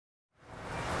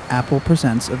Apple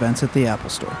Presents events at the Apple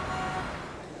Store.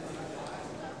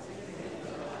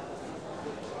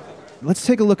 Let's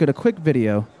take a look at a quick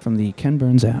video from the Ken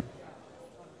Burns app.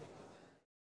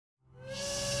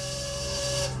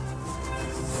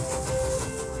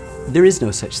 There is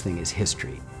no such thing as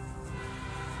history.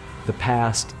 The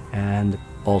past and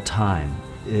all time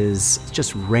is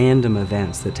just random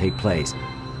events that take place.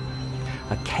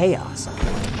 A chaos,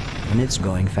 and it's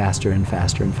going faster and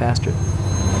faster and faster.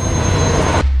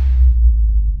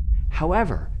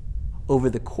 However, over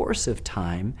the course of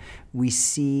time, we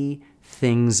see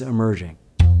things emerging.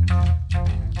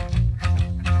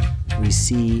 We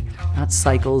see not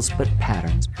cycles, but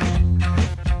patterns,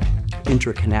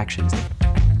 interconnections,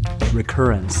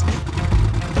 recurrence,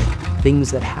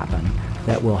 things that happen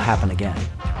that will happen again.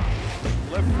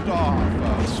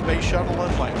 Liftoff of Space Shuttle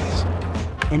Atlantis.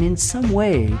 And in some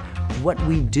way, what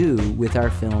we do with our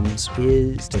films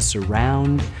is to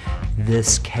surround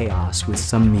this chaos with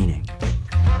some meaning.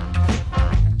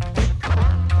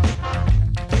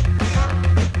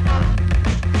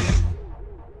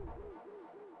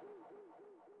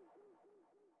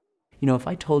 You know, if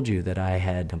I told you that I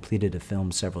had completed a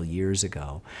film several years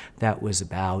ago that was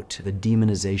about the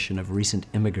demonization of recent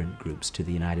immigrant groups to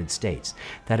the United States,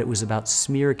 that it was about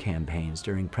smear campaigns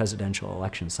during presidential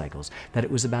election cycles, that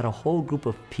it was about a whole group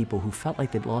of people who felt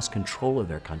like they'd lost control of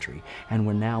their country and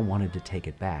were now wanted to take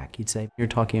it back, you'd say, you're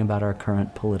talking about our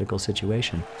current political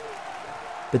situation.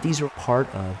 But these are part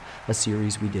of a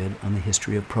series we did on the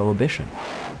history of Prohibition.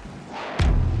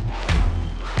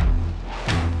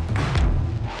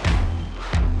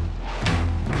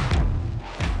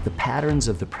 The patterns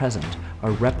of the present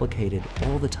are replicated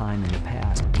all the time in the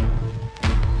past.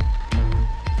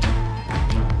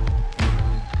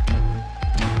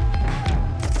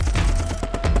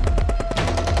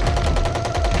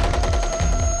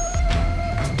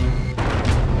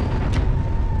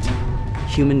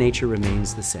 Human nature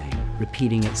remains the same,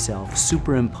 repeating itself,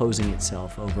 superimposing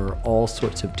itself over all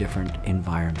sorts of different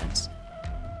environments.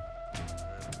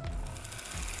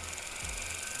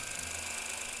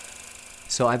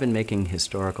 So I've been making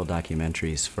historical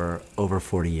documentaries for over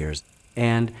 40 years,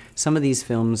 and some of these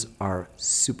films are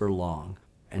super long,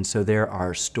 and so there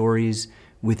are stories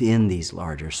within these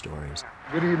larger stories.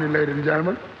 Good evening, ladies and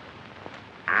gentlemen.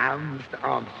 I'm Mr.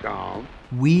 Armstrong.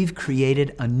 We've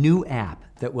created a new app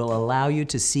that will allow you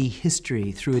to see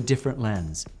history through a different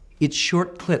lens. It's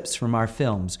short clips from our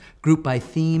films, grouped by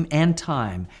theme and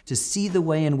time, to see the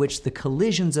way in which the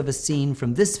collisions of a scene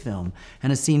from this film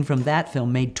and a scene from that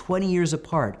film made 20 years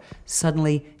apart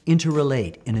suddenly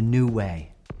interrelate in a new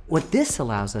way. What this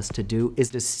allows us to do is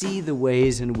to see the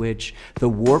ways in which the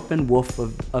warp and woof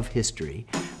of history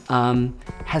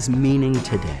has meaning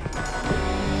today.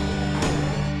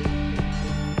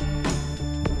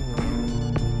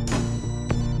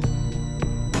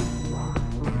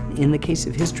 In the case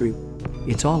of history,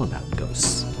 it's all about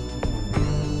ghosts.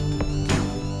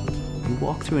 You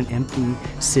walk through an empty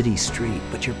city street,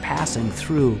 but you're passing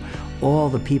through all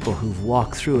the people who've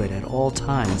walked through it at all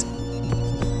times.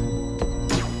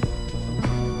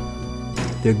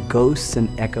 They're ghosts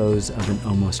and echoes of an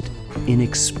almost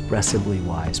inexpressibly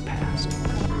wise past.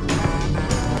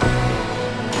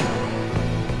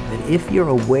 That if you're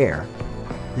aware,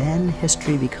 then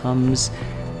history becomes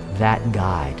that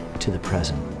guide to the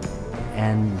present.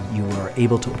 And you are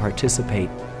able to participate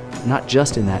not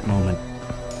just in that moment,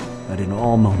 but in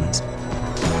all moments.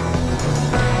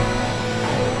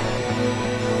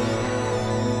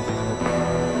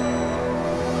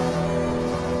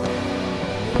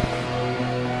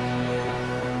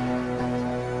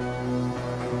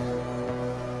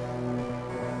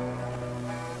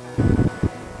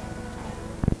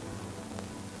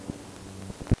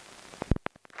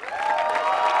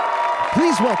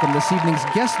 Please welcome this evening's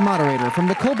guest moderator from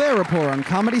the Colbert Report on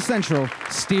Comedy Central,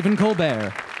 Stephen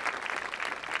Colbert.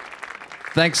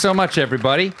 Thanks so much,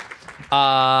 everybody.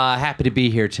 Happy to be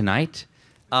here tonight.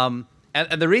 And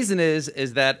the reason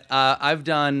is that I've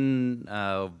done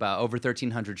about over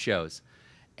 1,300 shows,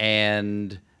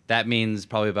 and that means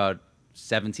probably about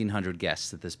 1,700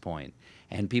 guests at this point.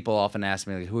 And people often ask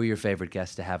me, like, who are your favorite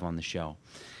guests to have on the show?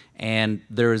 And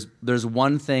there's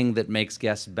one thing that makes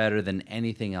guests better than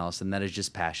anything else, and that is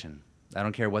just passion. I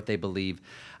don't care what they believe.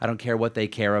 I don't care what they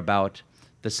care about.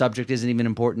 The subject isn't even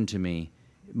important to me.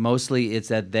 Mostly it's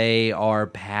that they are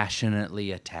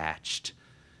passionately attached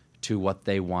to what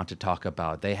they want to talk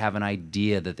about. They have an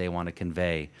idea that they want to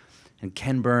convey. And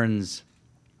Ken Burns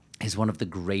is one of the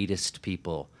greatest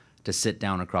people to sit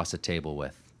down across a table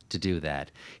with to do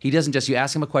that. He doesn't just, you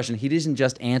ask him a question, he doesn't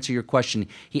just answer your question,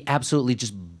 he absolutely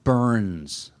just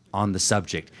burns on the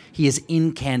subject. He is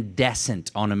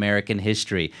incandescent on American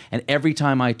history. And every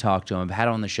time I talk to him, I've had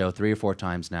him on the show 3 or 4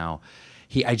 times now,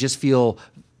 I just feel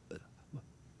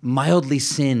mildly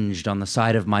singed on the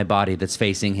side of my body that's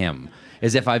facing him,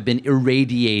 as if I've been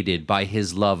irradiated by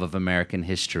his love of American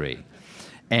history.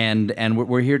 And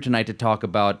we're here tonight to talk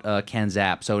about Ken's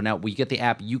app. So now we get the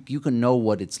app, you can know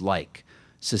what it's like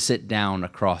to sit down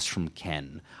across from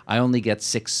Ken. I only get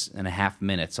 6.5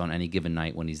 minutes on any given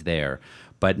night when he's there,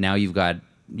 but now you've got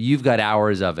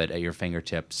hours of it at your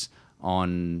fingertips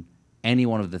on any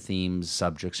one of the themes,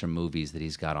 subjects, or movies that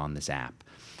he's got on this app.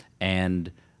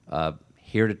 And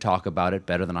here to talk about it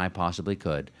better than I possibly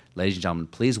could, ladies and gentlemen,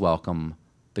 please welcome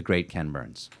the great Ken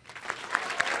Burns.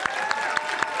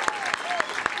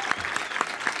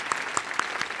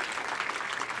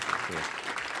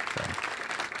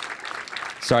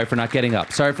 Sorry for not getting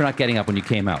up. Sorry for not getting up when you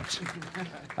came out.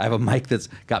 I have a mic that's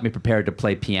got me prepared to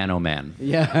play Piano Man.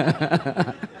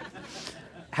 Yeah.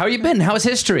 How you been? How's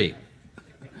history?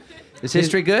 Is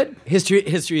history good?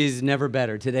 History is never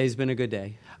better. Today's been a good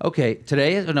day. Okay,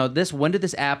 when did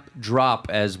this app drop,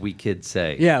 as we kids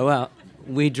say? Yeah, well,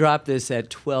 we dropped this at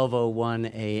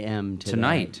 12:01 a.m. today.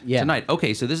 Tonight? Yeah. Tonight.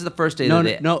 Okay, so this is the first day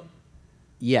No.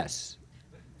 Yes.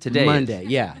 Today. Monday,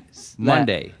 yeah.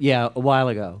 Monday. Yeah, a while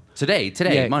ago. Today,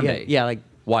 Yeah, Monday. Yeah, like...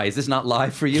 Why? Is this not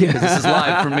live for you? Because this is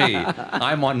live for me.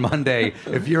 I'm on Monday.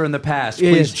 If you're in the past,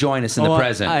 please join us in the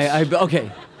present.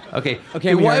 Okay.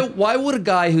 Okay. Why would a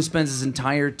guy who spends his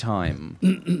entire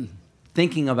time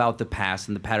thinking about the past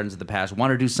and the patterns of the past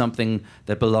want to do something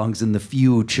that belongs in the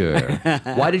future?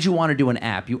 Why did you want to do an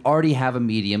app? You already have a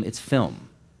medium. It's film.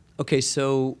 Okay,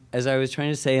 so as I was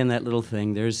trying to say in that little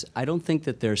thing, I don't think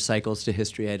that there's cycles to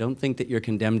history. I don't think that you're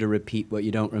condemned to repeat what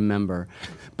you don't remember.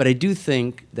 But I do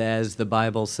think that, as the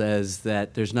Bible says,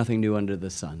 that there's nothing new under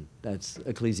the sun. That's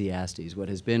Ecclesiastes. What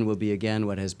has been will be again.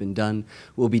 What has been done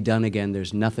will be done again.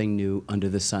 There's nothing new under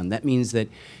the sun. That means that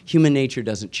human nature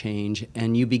doesn't change.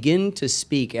 And you begin to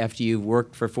speak after you've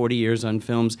worked for 40 years on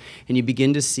films, and you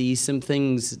begin to see some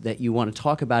things that you want to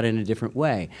talk about in a different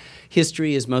way.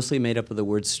 History is mostly made up of the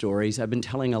word stories. I've been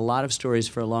telling a lot of stories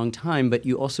for a long time, but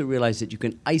you also realize that you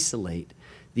can isolate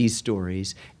these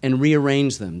stories and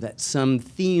rearrange them, that some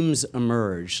themes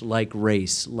emerge, like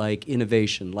race, like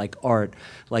innovation, like art,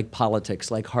 like politics,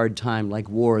 like hard time, like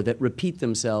war, that repeat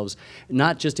themselves,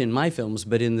 not just in my films,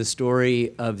 but in the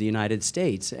story of the United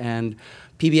States. And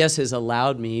PBS has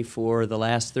allowed me for the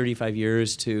last 35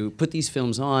 years to put these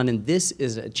films on, and this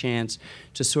is a chance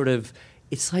to sort of,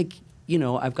 it's like,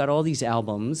 I've got all these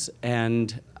albums,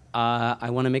 and I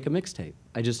want to make a mixtape.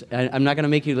 I'm not going to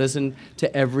make you listen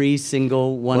to every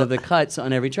single one of the cuts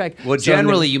on every track. Well, So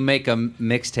generally you make a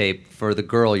mixtape for the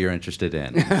girl you're interested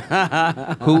in.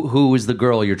 Who is the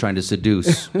girl you're trying to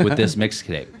seduce with this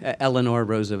mixtape? Eleanor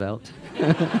Roosevelt.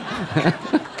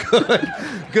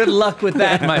 Good luck with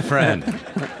that, my friend.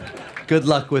 Good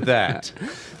luck with that.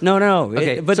 No.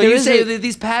 Okay, But so there you is say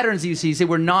these patterns you see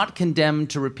we're not condemned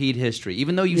to repeat history,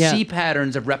 even though you Yeah. see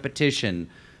patterns of repetition.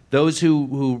 Those who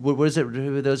what is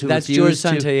it? Those who That's George refuse to.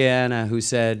 Santayana who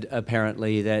said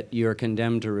apparently that you're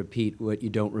condemned to repeat what you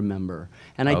don't remember.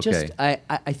 And I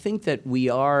think that we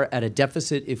are at a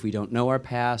deficit if we don't know our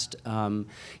past. When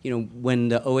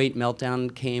the '08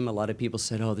 meltdown came, a lot of people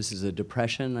said, "Oh, this is a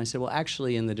depression." And I said, "Well,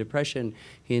 actually, in the depression,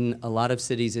 in a lot of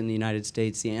cities in the United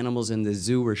States, the animals in the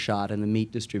zoo were shot and the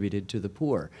meat distributed to the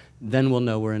poor. Then we'll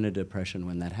know we're in a depression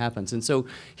when that happens." And so,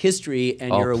 history and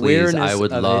your awareness I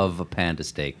would of love a panda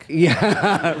steak.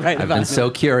 Yeah, right. I've been so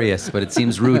curious, but it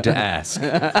seems rude to ask.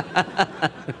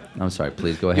 I'm sorry.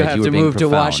 Please go ahead. You have were to being move to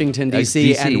profound. Washington,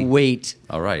 D.C. and wait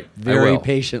All right. I very will.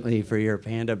 patiently for your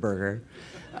panda burger.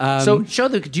 So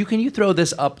can you throw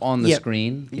this up on the Yeah.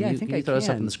 screen? Yeah, I think can I you throw this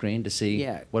up can. on the screen to see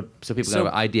Yeah. so people So- have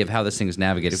an idea of how this thing is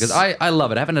navigated? Because I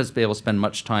love it. I haven't been able to spend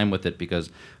much time with it because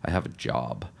I have a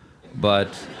job. But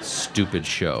stupid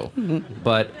show.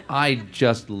 But I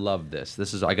just love this.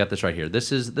 I got this right here. This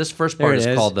first part There it is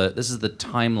is. called the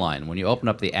timeline. When you open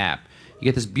up the app, you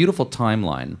get this beautiful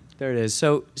timeline. There it is.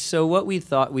 So what we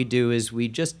thought we'd do is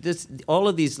all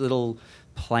of these little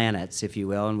planets, if you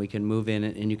will, and we can move in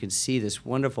and you can see this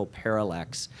wonderful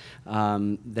parallax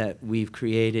that we've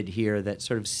created here that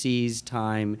sort of sees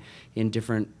time in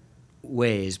different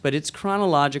ways. But it's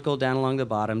chronological down along the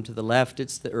bottom. To the left,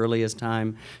 it's the earliest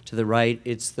time. To the right,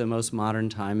 it's the most modern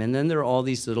time. And then there are all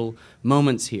these little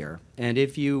moments here. And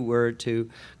if you were to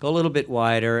go a little bit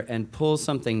wider and pull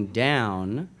something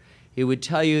down, it would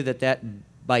tell you that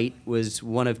bite was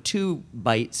one of 2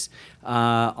 bites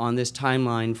on this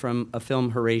timeline from a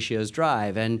film, Horatio's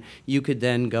Drive. And you could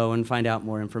then go and find out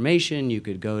more information. You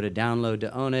could go to download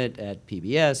to own it at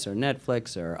PBS or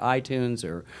Netflix or iTunes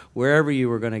or wherever you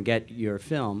were going to get your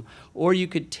film. Or you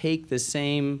could take the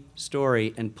same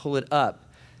story and pull it up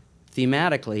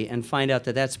thematically and find out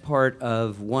that that's part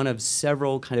of one of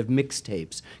several kind of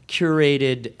mixtapes,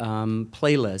 curated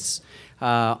playlists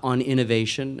on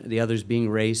innovation, the others being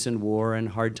race and war and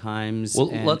hard times. Well,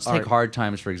 and let's art. take Hard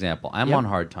Times, for example. I'm Yep. on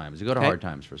Hard Times. You go to Okay. Hard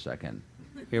Times for a second.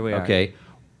 Here we are. Okay.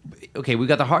 Okay, we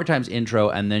got the Hard Times intro,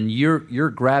 and then you're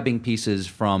grabbing pieces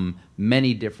from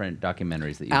many different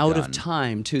documentaries that you've Out done. of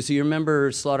time, too. So you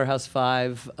remember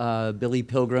Slaughterhouse-Five, Billy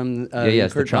Pilgrim,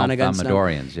 yes, the Kurt Vonnegut's now-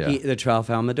 Tralfamadorians, yeah. The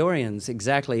Tralfamadorians,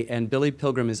 exactly. And Billy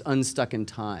Pilgrim is unstuck in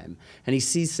time. And he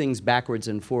sees things backwards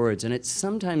and forwards. And it's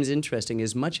sometimes interesting,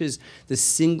 as much as the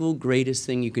single greatest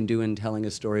thing you can do in telling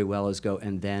a story well is go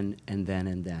and then, and then,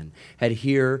 and then.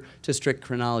 Adhere to strict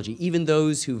chronology. Even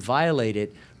those who violate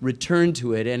it return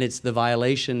to it, and it's the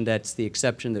violation that's the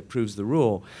exception that proves the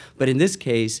rule. But in this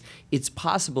case, it's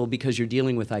possible, because you're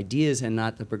dealing with ideas and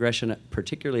not the progression,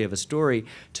 particularly of a story,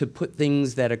 to put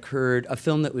things that occurred, a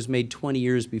film that was made 20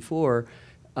 years before,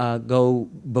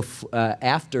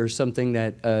 after something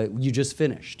that you just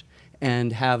finished,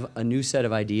 and have a new set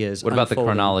of ideas. What about the unfolding.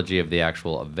 chronology of the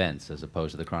actual events as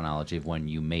opposed to the chronology of when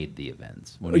you made the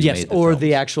events? When you Yes, made or films?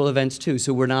 the actual events too.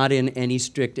 So we're not in any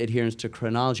strict adherence to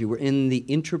chronology. We're in the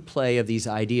interplay of these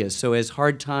ideas. So as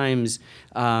Hard Times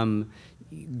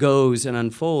goes and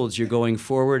unfolds, you're going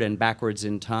forward and backwards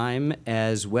in time,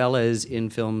 as well as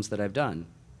in films that I've done.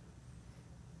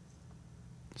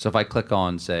 So if I click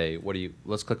on, say,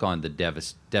 let's click on the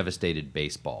Devastated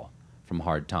Baseball from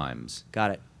Hard Times. Got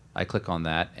it. I click on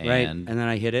that, and Right, and then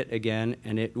I hit it again,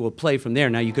 and it will play from there.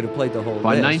 Now, you could have played the whole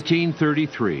By list.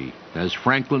 1933, as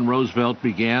Franklin Roosevelt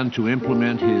began to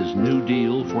implement his New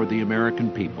Deal for the American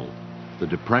people, the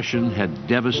Depression had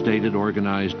devastated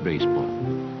organized baseball.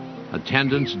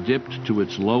 Attendance dipped to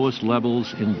its lowest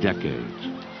levels in decades.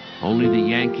 Only the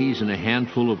Yankees and a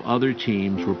handful of other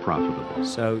teams were profitable.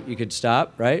 So you could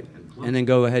stop, right? And then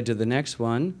go ahead to the next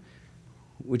one,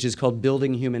 which is called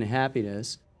Building Human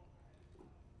Happiness.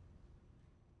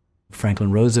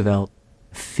 Franklin Roosevelt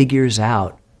figures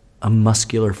out a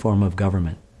muscular form of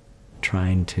government,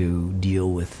 trying to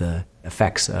deal with the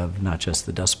effects of not just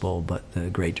the Dust Bowl, but the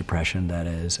Great Depression that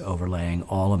is overlaying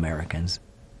all Americans,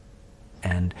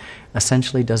 and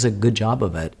essentially does a good job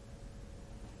of it.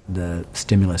 The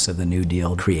stimulus of the New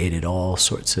Deal created all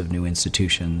sorts of new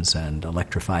institutions and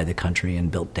electrified the country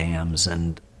and built dams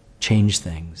and changed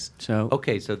things. So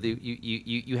okay, so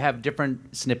you have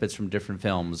different snippets from different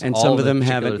films, and all some of with a them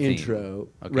have an particular theme. intro,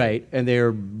 Okay. right? And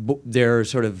they're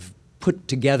sort of put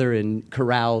together and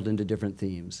corralled into different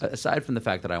themes. Aside from the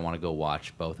fact that I want to go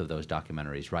watch both of those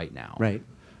documentaries right now, Right.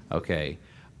 Okay,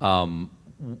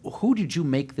 who did you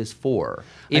make this for?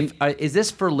 Is this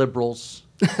for liberals?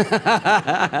 If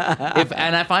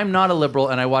I'm not a liberal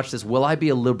and I watch this, will I be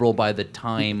a liberal by the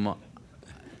time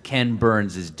Ken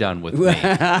Burns is done with me?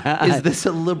 Is this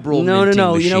a liberal No. minting You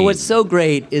know machine? what's so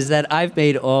great is that I've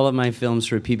made all of my films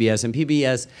for PBS, and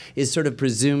PBS is sort of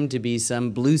presumed to be some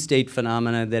blue state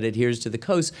phenomena that adheres to the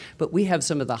coast, but we have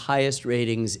some of the highest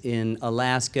ratings in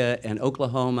Alaska and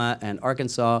Oklahoma and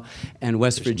Arkansas and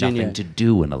West Virginia. Nothing to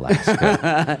do in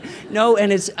Alaska. No,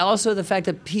 and it's also the fact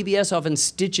that PBS often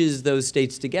stitches those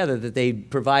states together, that they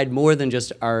provide more than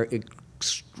just our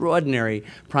extraordinary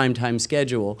primetime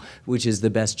schedule, which is the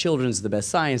best children's, the best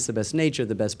science, the best nature,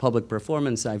 the best public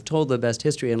performance. I've told the best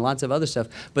history and lots of other stuff,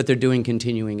 but they're doing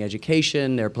continuing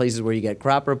education. There are places where you get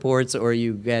crop reports or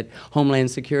you get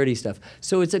homeland security stuff.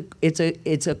 So it's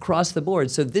across the board.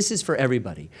 So this is for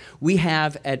everybody. We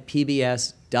have at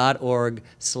pbs.org/Ken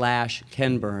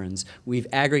Burns, we've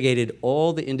aggregated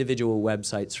all the individual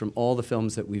websites from all the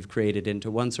films that we've created into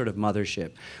one sort of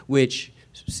mothership, which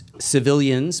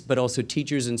civilians, but also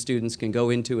teachers and students can go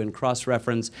into and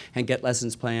cross-reference and get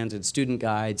lessons plans and student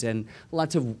guides and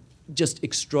lots of just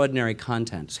extraordinary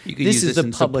content. You can use this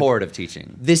in support of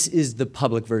teaching. This is the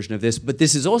public version of this, but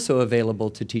this is also available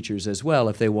to teachers as well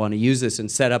if they want to use this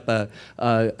and set up a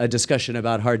discussion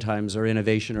about hard times or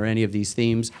innovation or any of these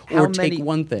themes, take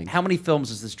one thing. How many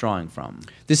films is this drawing from?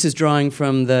 This is drawing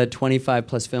from the 25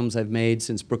 plus films I've made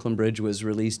since Brooklyn Bridge was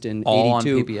released in All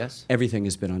 82. on PBS? Everything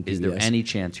has been on PBS. Is there any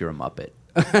chance you're a Muppet?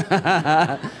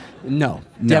 No,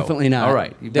 definitely not. All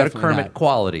right, you've got a Definitely Kermit not.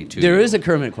 quality to There you. is a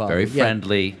Kermit quality. Very yeah.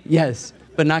 friendly. Yes,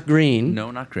 but not green. No,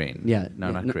 not green. Yeah.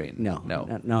 No, not green. No.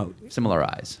 No. Similar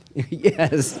eyes.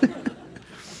 Yes.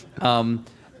 How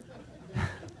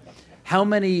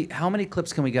many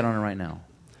clips can we get on it right now?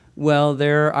 Well,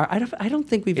 there are. I don't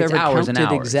think we've It's ever hours and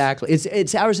counted hours. exactly.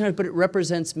 It's hours and hours, but it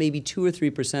represents maybe 2 or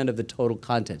 3% of the total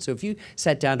content. So if you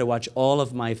sat down to watch all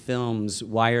of my films,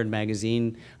 Wired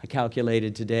magazine, I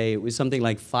calculated today, it was something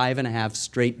like 5.5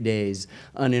 straight days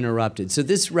uninterrupted. So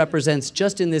this represents,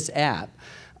 just in this app,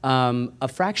 a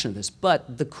fraction of this.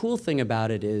 But the cool thing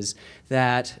about it is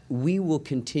that we will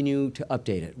continue to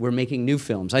update it. We're making new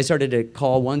films. I started to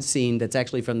call one scene that's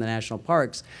actually from the national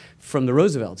parks from the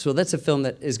Roosevelt. So that's a film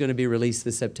that is going to be released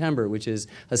this September, which is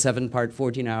a 7-part,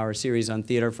 14-hour series on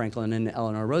Theodore Franklin and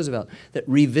Eleanor Roosevelt that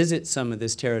revisits some of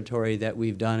this territory that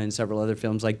we've done in several other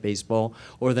films like Baseball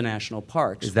or the national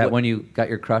parks. Is that when you got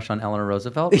your crush on Eleanor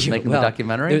Roosevelt, making the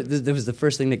documentary? There was the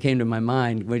first thing that came to my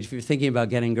mind. Which, if you're thinking about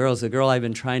getting girls, the girl I've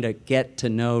been trying to get to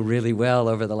know really well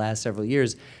over the last several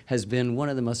years has been one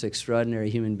of the most extraordinary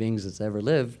human beings that's ever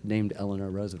lived, named Eleanor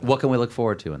Roosevelt. What can we look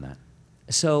forward to in that?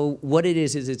 So what it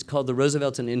is it's called The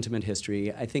Roosevelts: An Intimate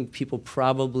History. I think people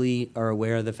probably are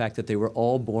aware of the fact that they were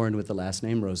all born with the last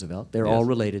name Roosevelt. They're all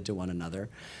related to one another.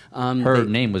 Her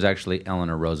name was actually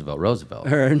Eleanor Roosevelt.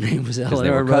 Her name was they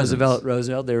Eleanor were cousins.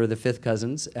 Roosevelt. They were the 5th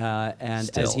cousins, and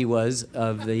Still. as he was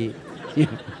of the...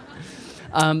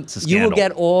 It's a you will scandal.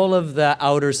 get all of the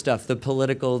outer stuff, the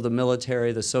political, the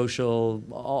military, the social,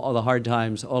 all the hard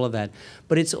times, all of that.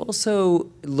 But it's also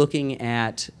looking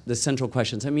at the central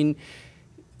questions. I mean,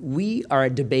 we are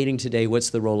debating today what's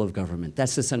the role of government.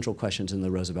 That's the central questions in the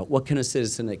Roosevelt. What can a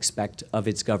citizen expect of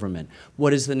its government?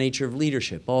 What is the nature of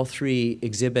leadership? All three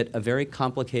exhibit a very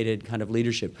complicated kind of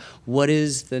leadership. What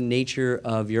is the nature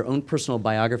of your own personal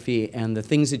biography and the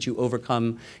things that you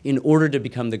overcome in order to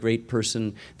become the great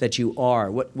person that you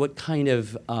are? What kind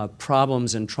of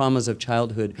problems and traumas of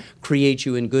childhood create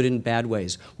you in good and bad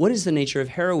ways? What is the nature of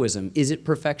heroism? Is it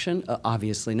perfection?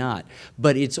 Obviously not.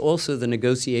 But it's also the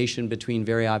negotiation between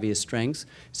very obvious strengths.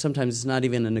 Sometimes it's not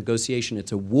even a negotiation,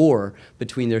 it's a war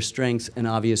between their strengths and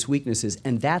obvious weaknesses,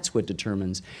 and that's what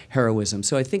determines heroism.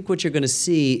 So I think what you're going to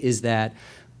see is that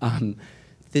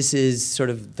this is sort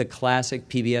of the classic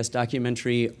PBS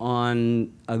documentary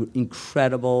on an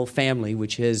incredible family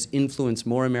which has influenced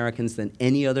more Americans than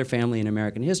any other family in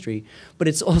American history, but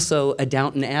it's also a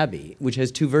Downton Abbey, which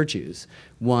has 2 virtues.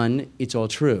 One, it's all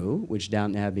true, which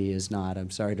Downton Abbey is not.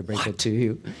 I'm sorry to break it to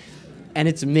you. And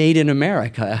it's made in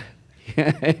America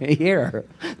here.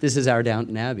 This is our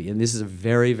Downton Abbey, and this is a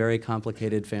very, very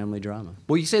complicated family drama.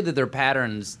 Well, you say that there are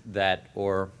patterns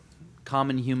or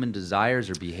common human desires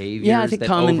or behaviors Yeah, I think that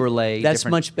common, overlay that's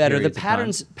different much better. The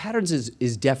periods of time? patterns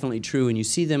is definitely true, and you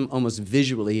see them almost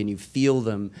visually, and you feel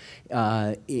them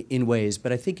in ways.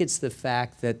 But I think it's the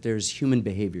fact that there's human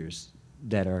behaviors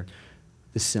that are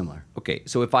similar. Okay,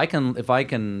 so if I can,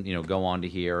 go on to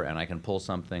here and I can pull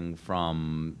something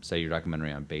from, say, your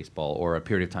documentary on baseball, or a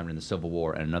period of time during the Civil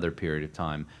War, and another period of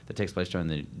time that takes place during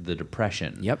the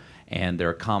Depression. Yep. And there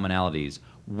are commonalities.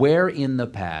 Where in the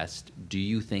past do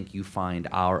you think you find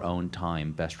our own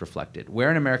time best reflected?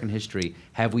 Where in American history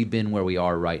have we been where we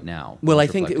are right now? Well, I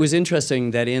most think it reflected? was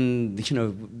interesting that in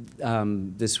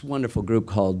this wonderful group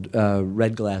called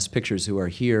Red Glass Pictures, who are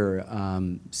here,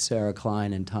 Sarah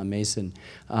Klein and Tom Mason,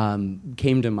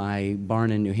 came to my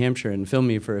barn in New Hampshire and filmed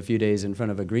me for a few days in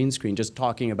front of a green screen, just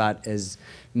talking about as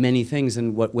many things.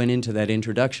 And what went into that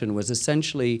introduction was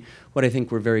essentially what I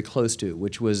think we're very close to,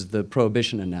 which was the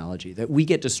Prohibition analogy, that we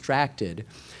get distracted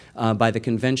by the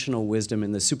conventional wisdom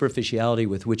and the superficiality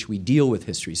with which we deal with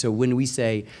history. So when we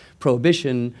say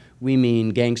Prohibition, we mean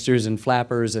gangsters and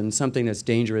flappers and something that's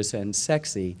dangerous and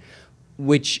sexy,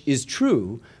 which is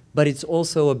true, but it's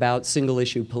also about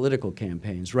single-issue political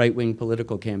campaigns, right-wing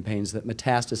political campaigns that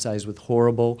metastasize with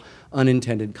horrible,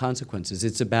 unintended consequences.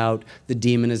 It's about the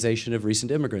demonization of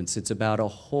recent immigrants. It's about a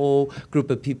whole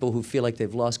group of people who feel like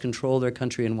they've lost control of their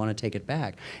country and want to take it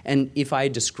back. And if I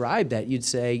describe that, you'd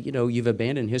say, you've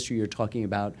abandoned history. You're talking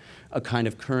about a kind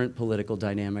of current political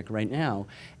dynamic right now.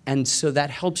 And so that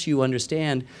helps you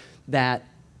understand that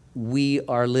we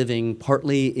are living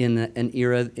partly in an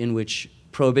era in which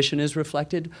Prohibition is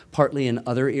reflected, partly in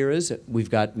other eras. We've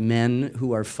got men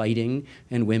who are fighting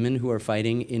and women who are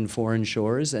fighting in foreign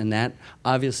shores, and that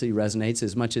obviously resonates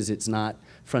as much as it's not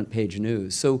front page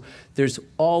news. So there's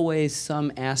always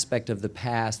some aspect of the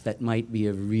past that might be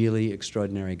a really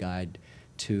extraordinary guide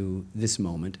to this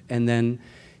moment. And then,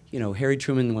 Harry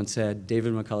Truman once said,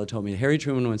 David McCullough told me, Harry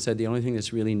Truman once said, the only thing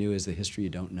that's really new is the history you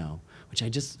don't know. which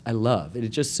I love. It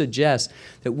just suggests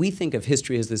that we think of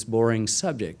history as this boring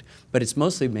subject, but it's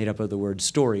mostly made up of the word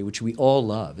story, which we all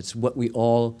love. It's what we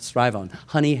all strive on.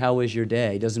 Honey, how was your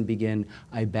day? Doesn't begin,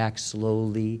 I back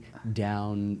slowly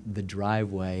down the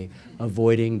driveway,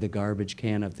 avoiding the garbage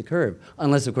can of the curb.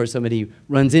 Unless, of course, somebody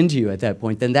runs into you at that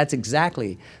point, then that's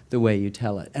exactly the way you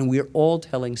tell it. And we're all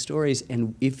telling stories,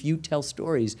 and if you tell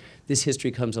stories, this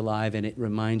history comes alive and it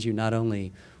reminds you not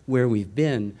only where we've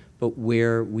been, but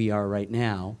where we are right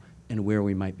now and where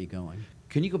we might be going.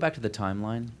 Can you go back to the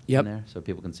timeline Yep. in there so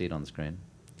people can see it on the screen?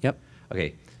 Yep.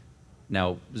 Okay.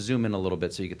 Now zoom in a little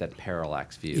bit so you get that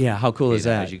parallax view. Yeah, how cool is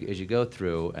that? As you go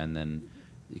through, and then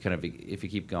you kind of, if you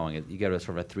keep going, you get a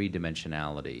sort of a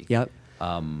three-dimensionality. Yep.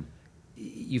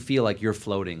 You feel like you're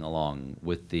floating along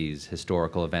with these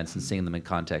historical events and seeing them in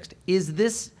context. Is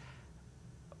this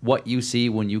what you see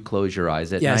when you close your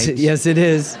eyes at night? Yes, it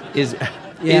is.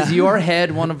 Is your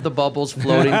head one of the bubbles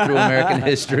floating through American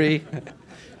history?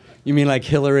 You mean like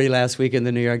Hillary last week in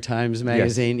the New York Times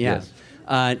Magazine? Yes.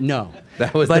 No.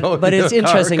 That was but it's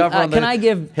interesting. Can I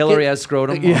give Hillary has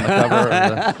scrotum on the cover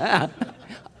of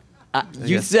the...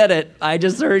 You said it. I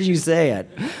just heard you say it.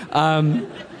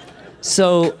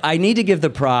 So I need to give the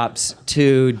props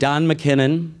to Don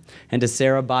McKinnon and to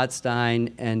Sarah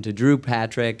Botstein and to Drew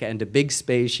Patrick and to Big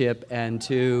Spaceship and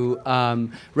to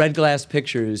Red Glass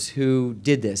Pictures who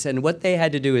did this. And what they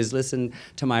had to do is listen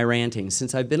to my ranting.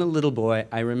 Since I've been a little boy,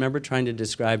 I remember trying to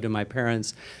describe to my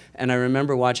parents, and I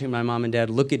remember watching my mom and dad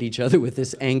look at each other with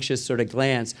this anxious sort of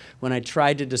glance when I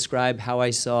tried to describe how I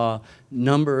saw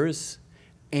numbers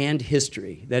and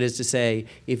history. That is to say,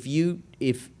 if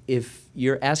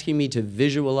you're asking me to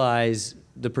visualize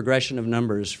the progression of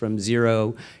numbers from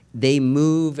 0, they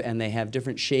move and they have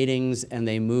different shadings and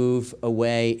they move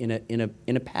away in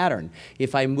a pattern.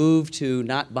 If I move to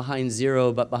not behind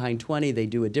 0 but behind 20, they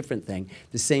do a different thing.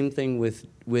 The same thing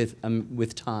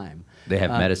with time. They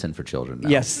have medicine for children now.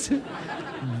 Yes.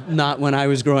 Not when I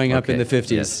was growing up in the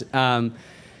 50s. Yes.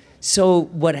 So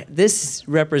what this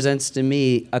represents to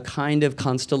me, a kind of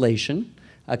constellation,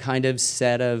 a kind of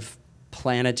set of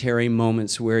planetary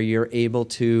moments where you're able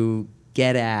to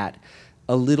get at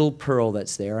a little pearl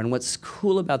that's there. And what's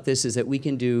cool about this is that we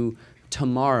can do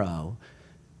tomorrow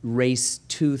race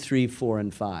 2, 3, 4,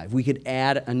 and 5. We could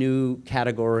add a new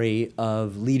category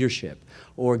of leadership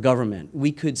or government.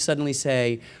 We could suddenly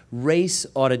say race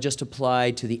ought to just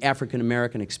apply to the African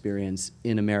American experience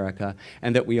in America,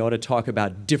 and that we ought to talk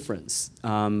about difference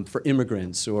for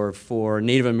immigrants or for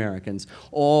Native Americans.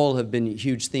 All have been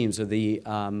huge themes of the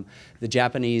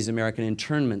Japanese American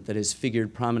internment that has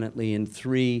figured prominently in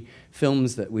 3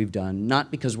 films that we've done,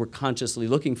 not because we're consciously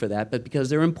looking for that, but because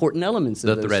they're important elements of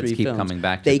those 3 films. The threads keep coming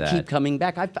back to they that. Keep coming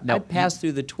back. I've passed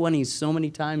through the 20s so many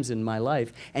times in my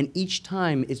life, and each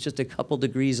time it's just a couple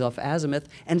degrees off azimuth,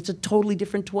 and it's a totally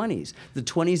different 20s. The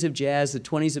 20s of jazz, the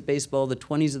 20s of baseball, the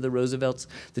 20s of the Roosevelts,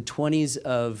 the 20s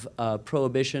of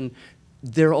Prohibition.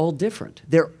 They're all different.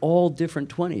 They're all different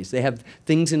 20s. They have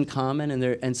things in common,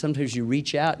 and sometimes you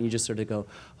reach out and you just sort of go,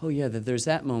 oh yeah, there's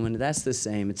that moment, that's the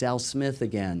same, it's Al Smith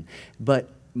again. But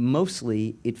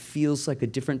mostly it feels like a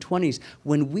different 20s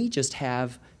when we just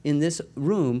have in this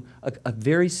room a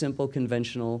very simple,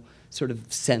 conventional sort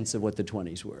of sense of what the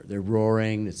 20s were. They're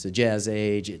roaring, it's the jazz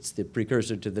age, it's the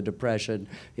precursor to the Depression,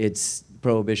 it's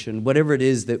Prohibition. Whatever it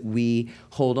is that we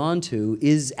hold on to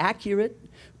is accurate,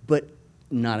 but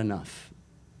not enough.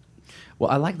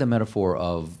 Well, I like the metaphor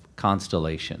of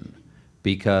constellation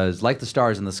because, like the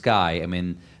stars in the sky, I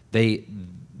mean, they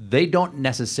don't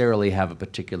necessarily have a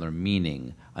particular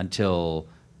meaning until,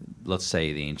 let's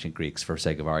say, the ancient Greeks, for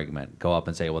sake of argument, go up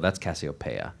and say, well, that's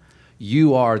Cassiopeia.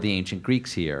 You are the ancient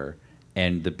Greeks here,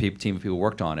 and the team of people who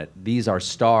worked on it. These are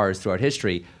stars throughout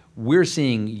history. We're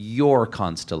seeing your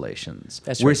constellations.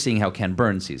 That's We're right. seeing how Ken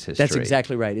Burns sees history. That's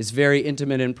exactly right. It's very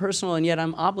intimate and personal, and yet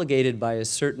I'm obligated by a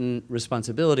certain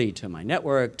responsibility to my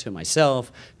network, to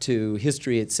myself, to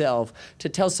history itself, to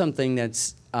tell something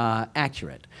that's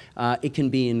accurate. It can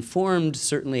be informed,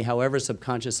 certainly, however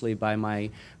subconsciously, by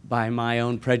my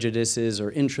own prejudices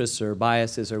or interests or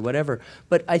biases or whatever.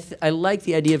 But I like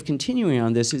the idea of continuing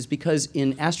on this is because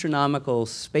in astronomical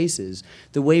spaces,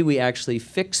 the way we actually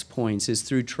fix points is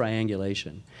through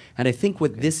triangulation. And I think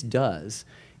what this does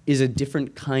is a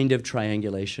different kind of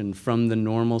triangulation from the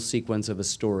normal sequence of a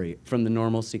story, from the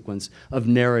normal sequence of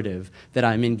narrative that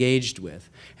I'm engaged with.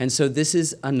 And so this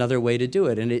is another way to do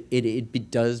it, and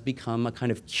it does become a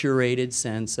kind of curated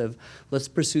sense of, let's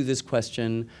pursue this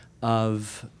question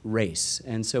of race.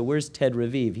 And so where's Ted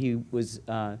Raviv? He was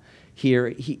here.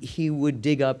 He would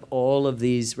dig up all of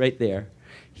these, right there,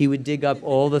 He would dig up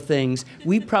all the things.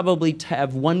 We probably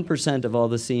have 1% of all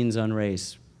the scenes on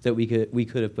race that we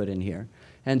could have put in here.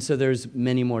 And so there's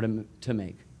many more to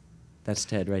make. That's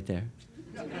Ted right there.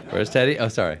 Where's Teddy? Oh,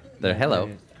 sorry. There. Hello.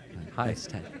 Hi. That's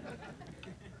Ted.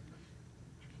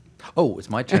 Oh, it's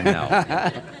my turn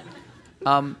now.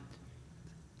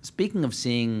 Speaking of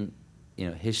seeing,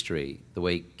 history the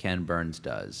way Ken Burns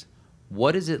does,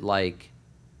 what is it like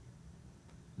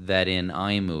that in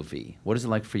iMovie? What is it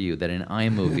like for you that in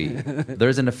iMovie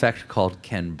there's an effect called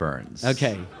Ken Burns?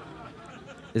 Okay.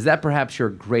 Is that perhaps your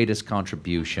greatest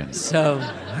contribution So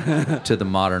to the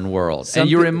modern world? And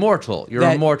you're immortal. You're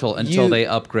that immortal until you- they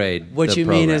upgrade what the you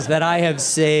mean program. is that I have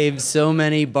saved so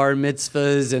many bar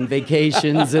mitzvahs and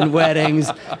vacations and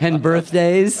weddings and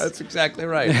birthdays. That's exactly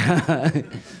right.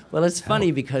 Well, it's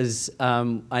funny because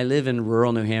I live in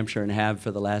rural New Hampshire and have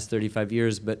for the last 35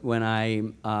 years, but when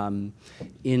I'm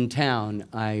in town,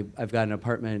 I've got an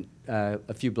apartment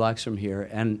a few blocks from here,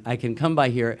 and I can come by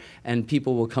here, and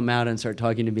people will come out and start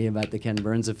talking to me about the Ken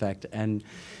Burns effect. And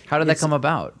How did that it's- come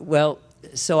about? Well,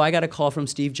 so I got a call from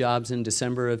Steve Jobs in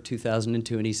December of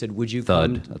 2002, and he said, "Would you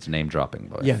come?" Thud. That's name dropping,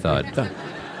 boy. Yeah, Thud.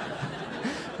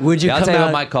 Would you Yeah, I'll come tell you out?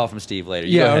 about my call from Steve later.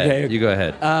 You Yeah, go ahead. okay. You go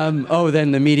ahead. Oh,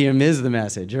 then the medium is the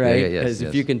message, right? yeah, yes, Because yes.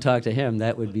 if you can talk to him,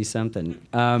 that would be something.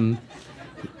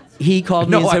 He called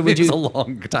me No, and said, "Would it's you a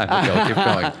long time ago. Keep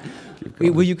going. Keep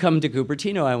going. will you come to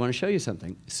Cupertino? I want to show you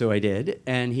something." So I did,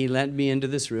 and he led me into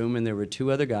this room, and there were two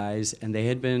other guys, and they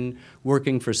had been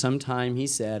working for some time, he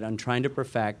said, on trying to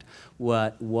perfect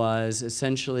what was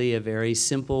essentially a very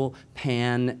simple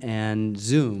pan and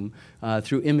zoom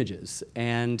through images.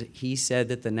 And he said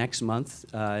that the next month,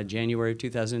 January of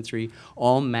 2003,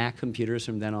 all Mac computers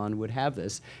from then on would have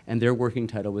this, and their working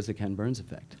title was The Ken Burns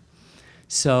Effect.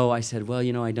 So I said, well,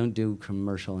 I don't do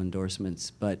commercial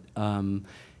endorsements, but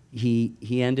he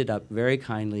ended up very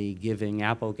kindly giving,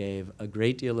 Apple gave a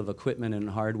great deal of equipment and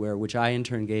hardware, which I in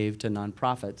turn gave to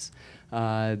nonprofits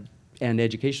and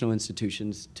educational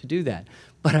institutions to do that.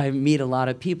 But I meet a lot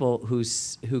of people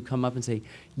who come up and say,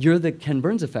 "You're the Ken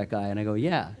Burns Effect guy," and I go,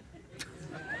 "Yeah."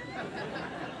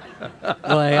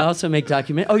 Well, I also make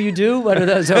Oh, you do? What are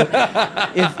those? So,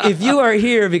 if you are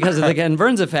here because of the Ken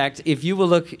Burns Effect, if you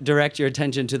will direct your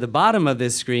attention to the bottom of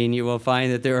this screen, you will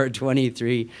find that there are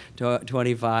 23,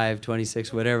 25,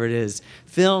 26, whatever it is,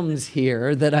 films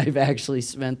here that I've actually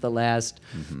spent the last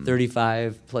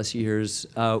 35 plus years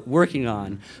working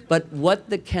on. But what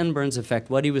the Ken Burns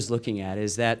Effect, what he was looking at,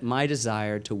 is that my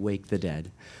desire to wake the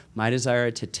dead. My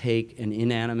desire to take an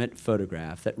inanimate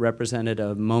photograph that represented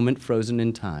a moment frozen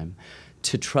in time,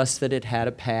 to trust that it had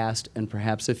a past and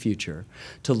perhaps a future,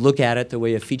 to look at it the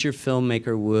way a feature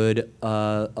filmmaker would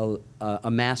a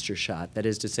master shot, that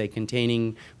is to say,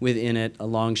 containing within it a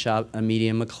long shot, a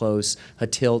medium, a close, a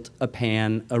tilt, a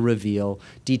pan, a reveal,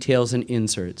 details and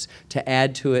inserts, to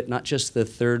add to it not just the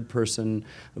third-person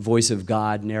voice of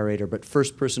God narrator, but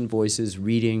first-person voices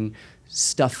reading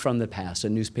stuff from the past, a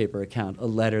newspaper account, a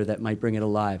letter that might bring it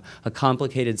alive, a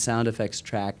complicated sound effects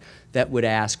track that would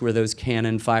ask, were those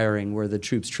cannon firing, were the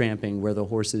troops tramping, were the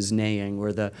horses neighing,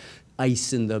 were the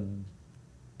ice in the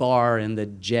bar and the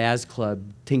jazz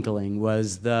club tinkling,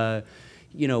 was the,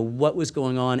 what was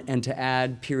going on, and to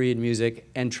add period music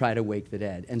and try to wake the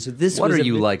dead. And so this What was are a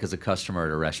you bit- like as a custer at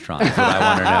a restaurant? Is what I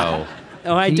want to know.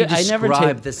 Oh, I Can do- you I never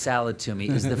describe take- the salad to me?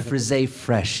 Is the frisee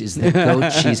fresh? Is the goat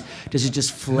cheese? Does it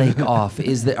just flake off?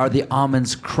 Are the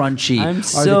almonds crunchy?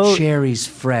 Are the cherries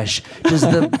fresh?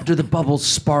 Do the bubbles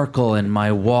sparkle in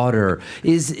my water?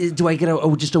 Do I get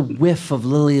just a whiff of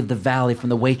Lily of the Valley from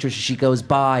the waitress as she goes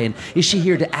by? And is she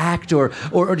here to act, or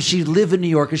does she live in New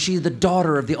York? Is she the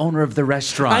daughter of the owner of the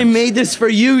restaurant? I made this for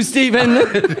you, Stephen.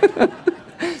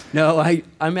 No,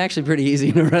 I'm actually pretty easy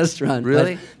in a restaurant.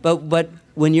 Really? But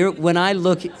when I'm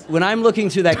looking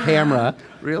through that camera.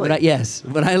 Really?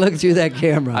 When I look through that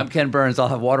camera. I'm Ken Burns. I'll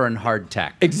have water and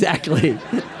hardtack. Exactly.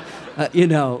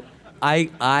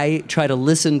 I try to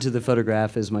listen to the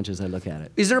photograph as much as I look at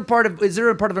it. Is there a part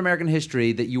of American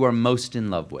history that you are most in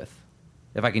love with?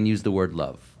 If I can use the word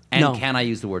love. And No. can I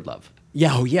use the word love?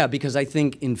 Yeah, because I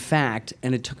think, in fact,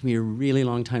 and it took me a really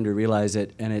long time to realize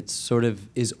it, and it sort of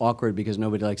is awkward because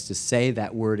nobody likes to say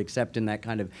that word except in that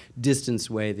kind of distance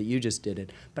way that you just did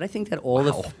it. But I think that all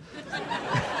Wow.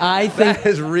 I think That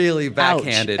is really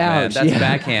backhanded, man. ouch, That's yeah.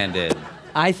 backhanded.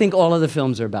 I think all of the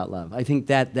films are about love. I think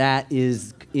that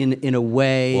is in a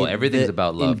way. Well, everything's the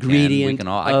about love. Ken. Ingredient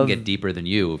I can get deeper than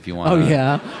you if you want. Oh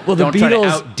yeah. Well, the Don't try to Beatles.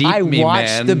 out-deep I me,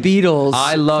 watched man. the Beatles.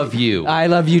 I love you. I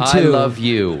love you too. I love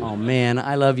you. Oh man,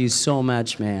 I love you so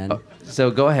much, man.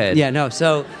 So go ahead. Yeah. No.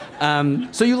 So.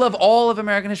 So you love all of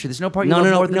American history. There's no part you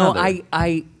love more than another.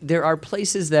 There are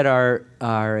places that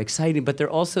are exciting, but they're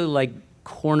also like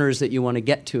corners that you want to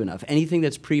get to enough. Anything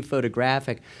that's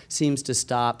pre-photographic seems to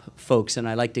stop folks, and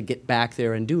I like to get back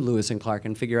there and do Lewis and Clark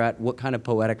and figure out what kind of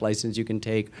poetic license you can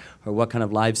take or what kind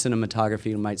of live cinematography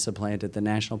you might supplant at the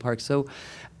national park. So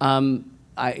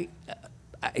I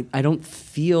don't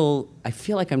feel, I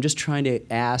feel like I'm just trying to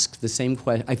ask the same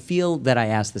question. I feel that I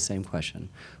ask the same question.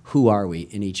 Who are we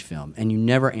in each film? And you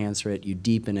never answer it, you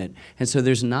deepen it. And so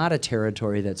there's not a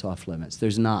territory that's off limits.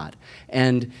 There's not.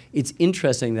 And it's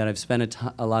interesting that I've spent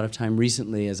a lot of time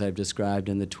recently, as I've described,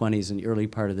 in the 20s and the early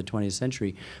part of the 20th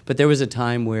century. But there was a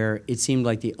time where it seemed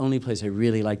like the only place I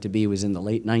really liked to be was in the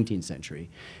late 19th century.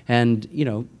 And, you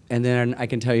know, and then I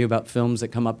can tell you about films that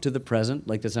come up to the present,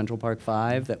 like the Central Park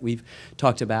Five that we've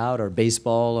talked about, or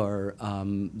baseball, or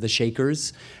The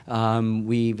Shakers.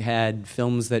 We've had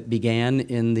films that began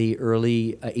in the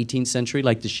early 18th century,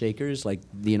 like The Shakers, like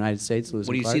the United States, Lewis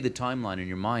When and you Clark. see the timeline in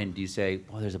your mind, do you say,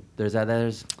 "Oh, there's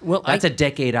Well, that's a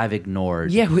decade I've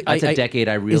ignored. Yeah, that's a decade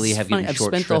I really it's have funny. given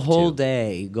short I've spent the shrift whole to."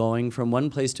 day going from one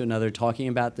place to another, talking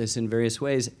about this in various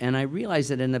ways, and I realize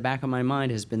that in the back of my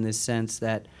mind has been this sense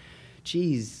that,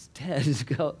 geez, Ted,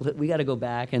 we got to go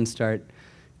back and start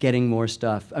getting more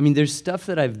stuff. I mean, there's stuff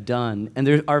that I've done, and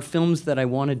there are films that I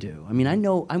want to do. I mean, I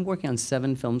know I'm working on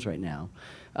 7 films right now.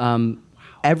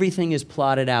 Everything is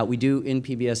plotted out. We do in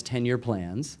PBS 10-year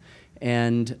plans,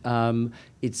 and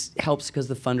it helps because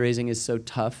the fundraising is so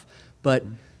tough. But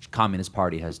Communist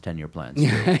Party has 10-year plans.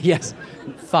 yes,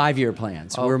 5-year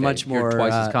plans. We're Okay, much more. you're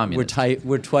twice as communist.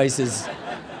 We're twice as.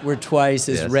 We're twice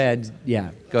as Yes. red. Yeah.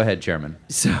 Go ahead, Chairman.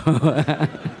 So.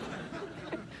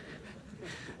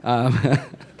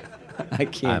 I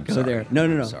can't I'm go sorry. there. No.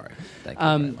 I'm sorry. Thank you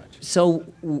very much. So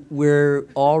we're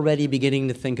already beginning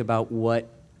to think about what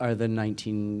are the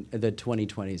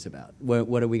 2020s about.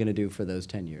 What are we going to do for those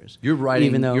 10 years? You're writing.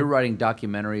 Even though You're writing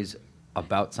documentaries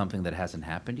about something that hasn't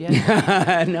happened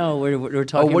yet. no, we're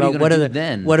talking what are you about gonna do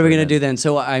then what are we for going to them? do then?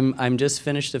 So I'm just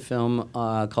finished a film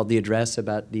called The Address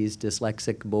about these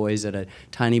dyslexic boys at a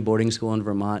tiny boarding school in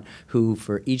Vermont who,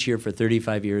 for each year for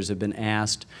 35 years, have been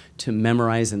asked to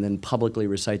memorize and then publicly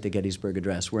recite the Gettysburg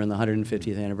Address. We're in the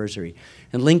 150th anniversary,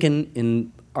 and Lincoln,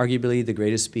 in arguably the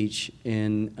greatest speech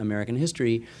in American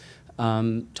history,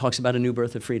 talks about a new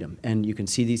birth of freedom, and you can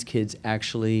see these kids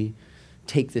actually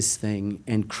take this thing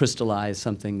and crystallize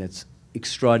something that's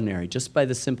extraordinary just by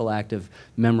the simple act of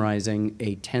memorizing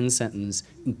a 10-sentence,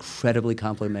 incredibly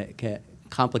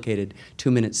complicated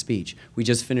 2-minute speech. We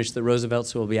just finished the Roosevelt,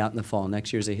 so we'll be out in the fall.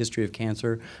 Next year's A History of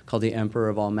Cancer called The Emperor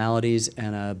of All Maladies,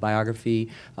 and a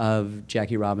biography of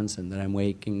Jackie Robinson that I'm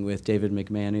making with David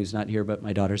McMahon, who's not here, but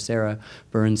my daughter Sarah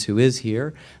Burns, who is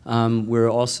here. We're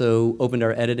also opened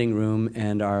our editing room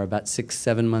and are about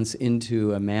 6-7 months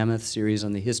into a mammoth series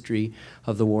on the history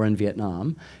of the war in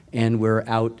Vietnam. And we're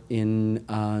out in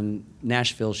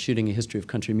Nashville shooting A History of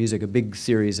Country Music, a big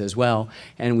series as well.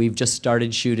 And we've just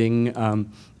started shooting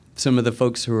some of the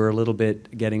folks who are a little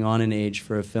bit getting on in age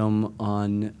for a film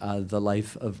on the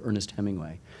life of Ernest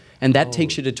Hemingway. And that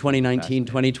takes you to 2019,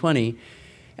 2020.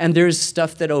 And there's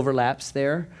stuff that overlaps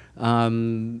there.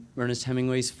 Ernest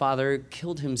Hemingway's father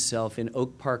killed himself in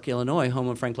Oak Park, Illinois, home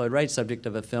of Frank Lloyd Wright, subject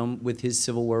of a film, with his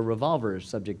Civil War revolver,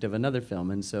 subject of another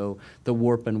film. And so the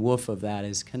warp and woof of that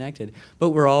is connected. But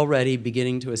we're already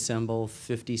beginning to assemble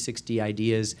 50, 60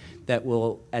 ideas that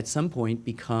will, at some point,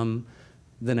 become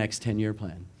the next 10-year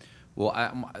plan. Well,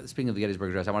 speaking of the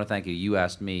Gettysburg Address, I want to thank you. You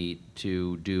asked me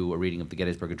to do a reading of the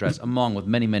Gettysburg Address, among with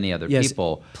many, many other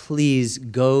people. Please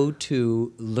go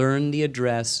to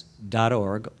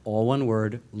learntheaddress.org, all one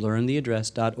word,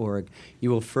 learntheaddress.org.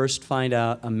 You will first find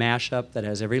out a mashup that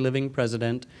has every living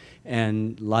president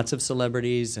and lots of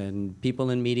celebrities and people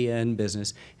in media and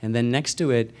business. And then next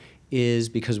to it is,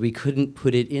 because we couldn't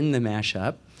put it in the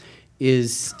mashup,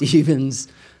 is Stephen's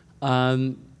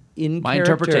My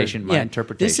interpretation.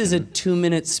 This is a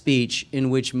 2-minute speech in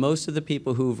which most of the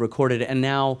people who've recorded it, and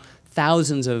now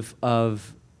thousands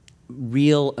of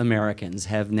real Americans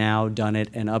have now done it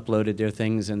and uploaded their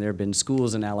things, and there have been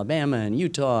schools in Alabama and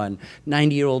Utah and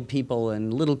 90-year-old people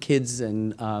and little kids,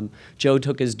 and Joe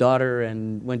took his daughter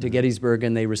and went to Gettysburg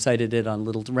and they recited it on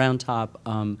Little Round Top.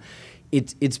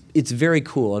 it's very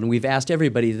cool, and we've asked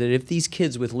everybody that if these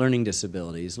kids with learning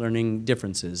disabilities, learning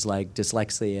differences like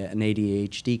dyslexia and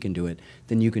ADHD can do it,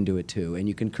 then you can do it too. And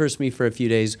you can curse me for a few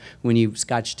days when you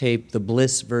scotch tape the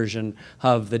Bliss version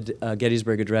of the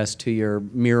Gettysburg Address to your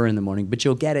mirror in the morning, but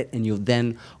you'll get it, and you'll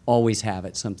then always have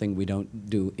it, something we don't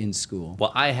do in school.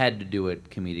 Well, I had to do it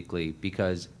comedically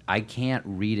because I can't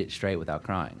read it straight without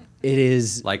crying. It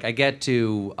is... Like, I get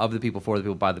to of the people, for the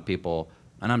people, by the people,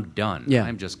 and I'm done. Yeah.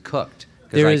 I'm just cooked.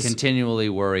 Because I continually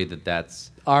worry that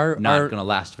that's not going to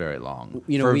last very long,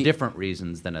 for different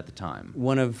reasons than at the time.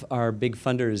 One of our big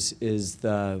funders is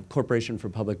the Corporation for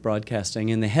Public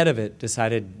Broadcasting, and the head of it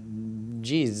decided,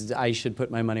 geez, I should put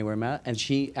my money where my mouth, and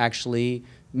she actually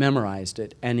memorized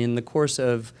it, and in the course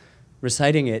of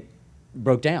reciting it,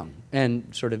 broke down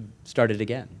and sort of started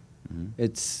again.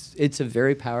 It's a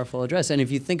very powerful address. And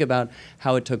if you think about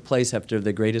how it took place after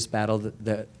the greatest battle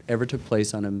that ever took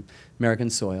place on American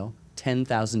soil,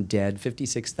 10,000 dead,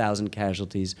 56,000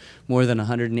 casualties, more than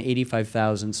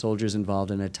 185,000 soldiers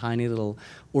involved in a tiny little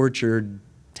orchard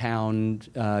town,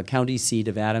 county seat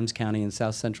of Adams County in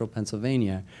south central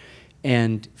Pennsylvania.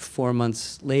 And 4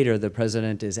 months later, the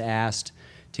president is asked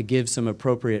to give some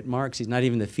appropriate marks. He's not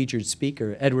even the featured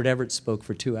speaker. Edward Everett spoke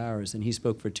for 2 hours, and he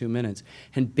spoke for 2 minutes,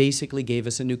 and basically gave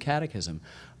us a new catechism.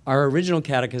 Our original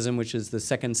catechism, which is the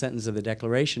second sentence of the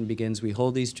Declaration, begins, "We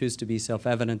hold these truths to be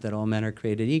self-evident that all men are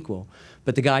created equal."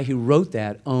 But the guy who wrote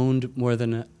that owned more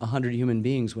than 100 human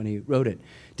beings when he wrote it.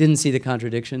 Didn't see the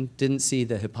contradiction, didn't see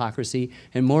the hypocrisy,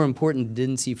 and more important,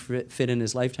 didn't see fit in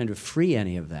his lifetime to free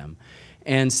any of them,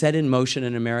 and set in motion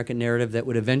an American narrative that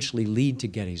would eventually lead to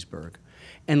Gettysburg.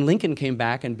 And Lincoln came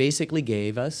back and basically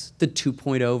gave us the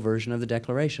 2.0 version of the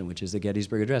Declaration, which is the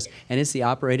Gettysburg Address. And it's the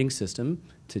operating system,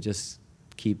 to just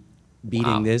keep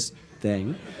beating this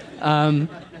thing,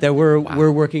 that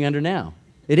we're working under now.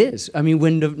 It is. I mean,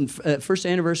 when the first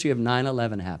anniversary of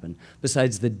 9/11 happened,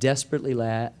 besides the desperately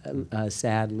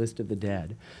sad list of the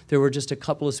dead, there were just a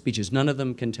couple of speeches, none of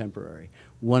them contemporary.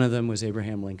 One of them was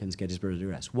Abraham Lincoln's Gettysburg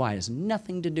Address. Why? It has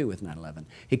nothing to do with 9/11,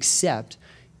 except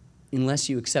unless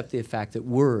you accept the fact that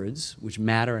words, which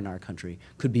matter in our country,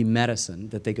 could be medicine,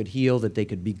 that they could heal, that they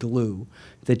could be glue,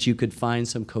 that you could find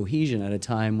some cohesion at a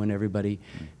time when everybody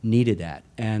needed that.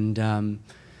 And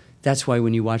that's why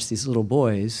when you watch these little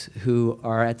boys who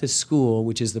are at this school,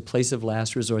 which is the place of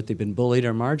last resort, they've been bullied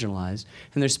or marginalized,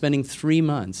 and they're spending 3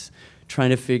 months trying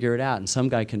to figure it out. And some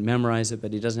guy can memorize it,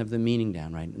 but he doesn't have the meaning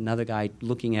down right. Another guy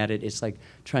looking at it, it's like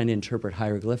trying to interpret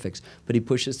hieroglyphics. But he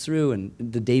pushes through, and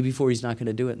the day before he's not going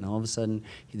to do it, and all of a sudden,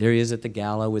 there he is at the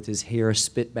gala with his hair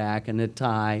spit back and a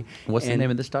tie. What's the name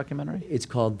of this documentary? It's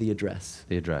called The Address.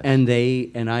 The Address.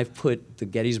 And I've put the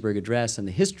Gettysburg Address and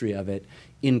the history of it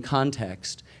in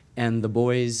context, and the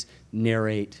boys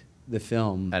narrate the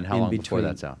film. And how long before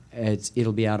that's out?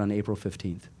 It'll be out on April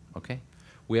 15th. Okay.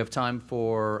 We have time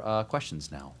for questions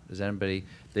now. Does anybody?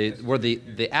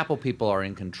 The Apple people are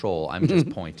in control. I'm just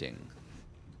pointing.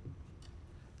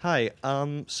 Hi.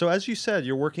 So as you said,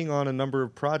 you're working on a number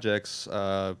of projects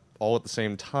all at the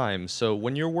same time. So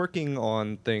when you're working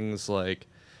on things like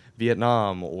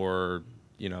Vietnam or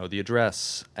The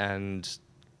Address and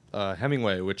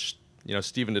Hemingway, which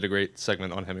Stephen did a great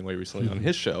segment on Hemingway recently on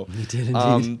his show. He did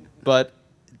indeed. But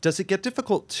does it get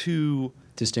difficult to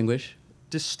distinguish?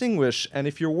 And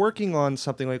if you're working on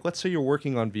something like, let's say you're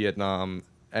working on Vietnam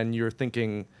and you're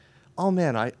thinking, oh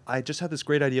man, I just had this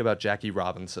great idea about Jackie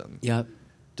Robinson. Yep.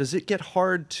 Does it get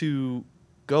hard to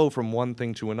go from one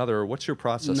thing to another, or what's your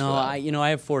process No, for that? I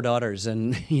have 4 daughters,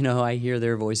 and I hear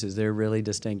their voices. They're really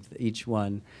distinct, each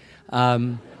one.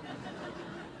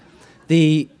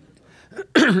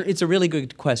 It's a really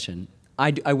good question.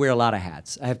 I wear a lot of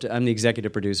hats. I'm the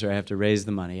executive producer. I have to raise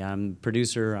the money. I'm the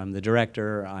producer. I'm the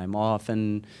director. I'm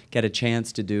often get a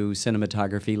chance to do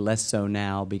cinematography, less so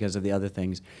now because of the other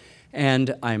things.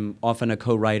 And I'm often a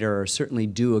co-writer, or certainly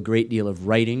do a great deal of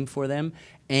writing for them.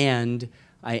 And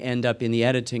I end up in the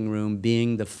editing room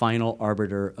being the final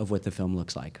arbiter of what the film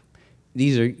looks like.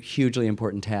 These are hugely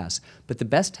important tasks. But the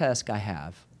best task I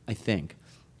have, I think,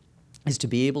 is to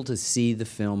be able to see the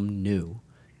film new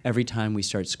every time we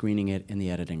start screening it in the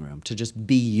editing room, to just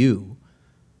be you,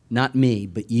 not me,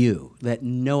 but you, that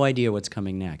no idea what's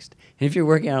coming next. And if you're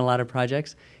working on a lot of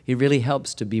projects, It really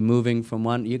helps to be moving from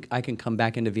I can come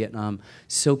back into Vietnam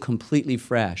so completely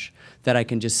fresh that I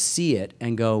can just see it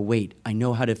and go, wait, I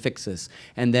know how to fix this.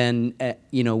 And then,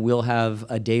 we'll have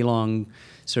a day-long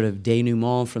sort of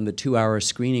denouement from the 2-hour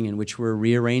screening in which we're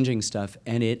rearranging stuff.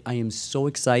 And I am so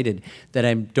excited that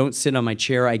I don't sit on my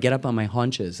chair. I get up on my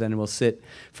haunches and will sit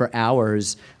for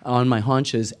hours on my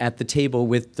haunches at the table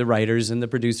with the writers and the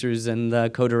producers and the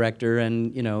co-director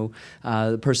and,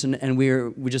 the person. And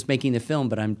we're just making the film,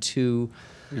 but I'm too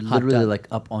You're hopped literally up. like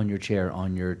up on your chair,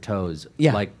 on your toes,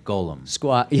 Yeah. like Golem.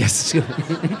 Squat, yes.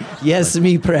 Yes,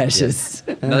 me precious.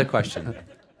 Another question.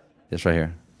 This right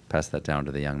here. Pass that down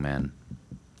to the young man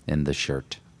in the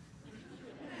shirt.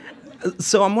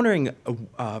 So I'm wondering,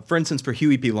 for instance, for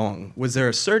Huey P. Long, was there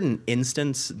a certain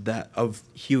instance of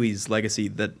Huey's legacy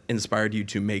that inspired you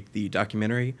to make the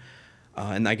documentary?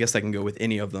 And I guess I can go with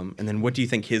any of them. And then what do you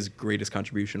think his greatest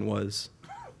contribution was?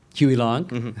 Huey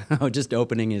Long? Oh, just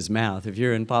opening his mouth. If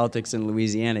you're in politics in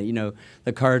Louisiana,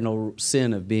 the cardinal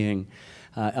sin of being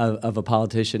of a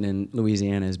politician in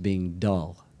Louisiana is being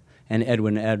dull. And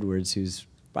Edwin Edwards, who's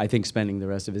I think spending the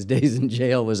rest of his days in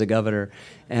jail, was a governor,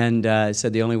 and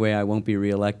said the only way I won't be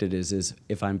reelected is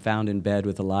if I'm found in bed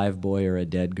with a live boy or a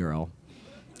dead girl.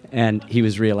 And he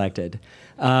was reelected.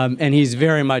 And he's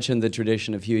very much in the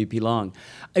tradition of Huey P. Long.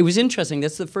 It was interesting.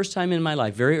 That's the first time in my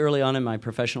life, very early on in my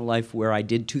professional life, where I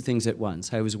did two things at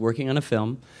once. I was working on a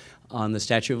film on the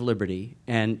Statue of Liberty,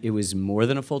 and it was more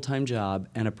than a full-time job,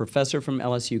 and a professor from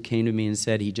LSU came to me and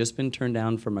said he'd just been turned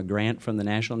down from a grant from the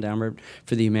National Endowment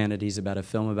for the Humanities about a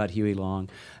film about Huey Long,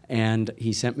 and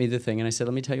he sent me the thing, and I said,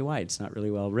 let me tell you why. It's not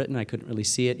really well written. I couldn't really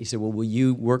see it. He said, well, will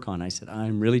you work on it? I said,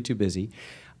 I'm really too busy.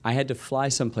 I had to fly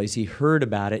someplace. He heard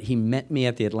about it. He met me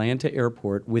at the Atlanta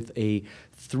airport with a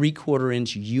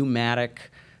 3/4-inch U-matic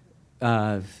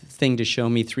thing to show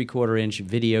me 3/4-inch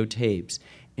videotapes.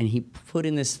 And he put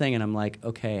in this thing, and I'm like,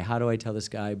 okay, how do I tell this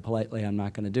guy politely I'm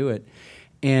not going to do it?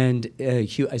 And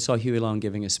I saw Huey Long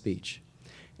giving a speech.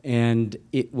 And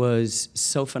it was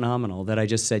so phenomenal that I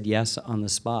just said yes on the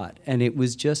spot. And it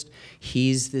was just,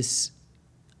 he's this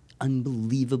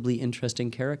unbelievably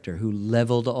interesting character who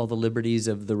leveled all the liberties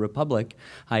of the Republic,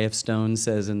 I.F. Stone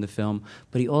says in the film,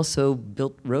 but he also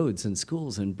built roads and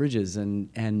schools and bridges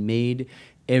and made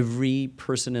every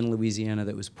person in Louisiana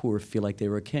that was poor feel like they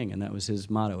were a king, and that was his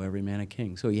motto, every man a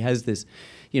king. So he has this,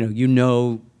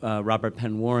 Robert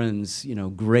Penn Warren's,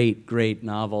 great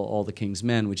novel, All the King's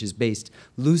Men, which is based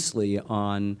loosely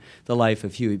on the life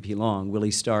of Huey P. Long.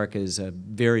 Willie Stark is a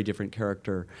very different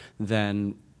character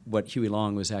than what Huey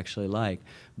Long was actually like,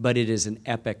 but it is an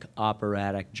epic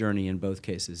operatic journey in both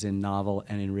cases, in novel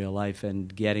and in real life,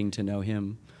 and getting to know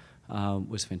him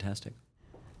was fantastic.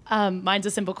 Mine's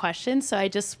a simple question, so I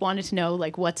just wanted to know,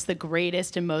 what's the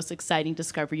greatest and most exciting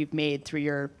discovery you've made through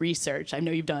your research? I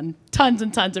know you've done tons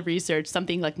and tons of research,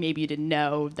 something like maybe you didn't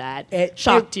know that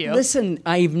shocked you. Listen,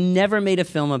 I've never made a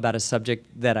film about a subject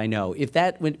that I know.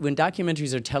 When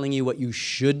documentaries are telling you what you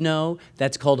should know,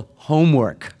 that's called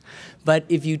homework. But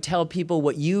if you tell people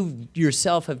what you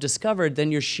yourself have discovered,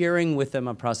 then you're sharing with them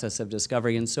a process of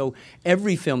discovery. And so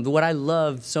every film, what I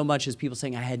love so much is people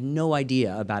saying, I had no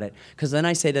idea about it. Because then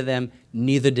I say to them,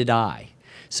 neither did I.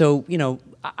 So,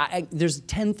 there's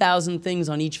 10,000 things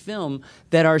on each film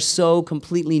that are so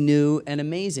completely new and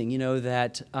amazing.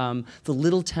 That the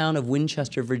little town of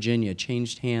Winchester, Virginia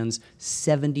changed hands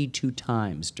 72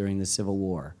 times during the Civil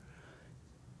War.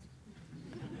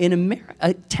 In America,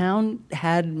 a town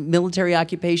had military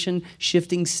occupation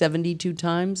shifting 72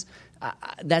 times.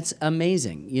 That's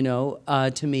amazing,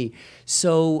 to me.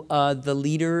 So the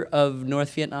leader of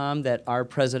North Vietnam that our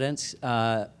presidents,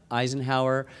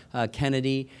 Eisenhower,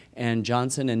 Kennedy, and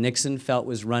Johnson and Nixon felt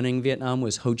was running Vietnam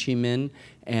was Ho Chi Minh,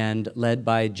 and led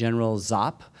by General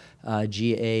Giap,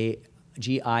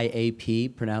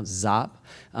 Giap, pronounced Zop.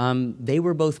 They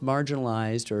were both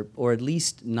marginalized or at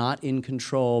least not in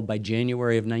control by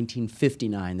January of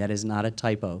 1959. That is not a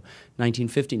typo.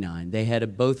 1959. They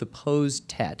had both opposed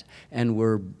Tet and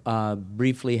were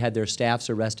briefly had their staffs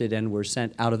arrested and were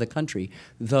sent out of the country,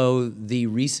 though the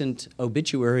recent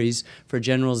obituaries for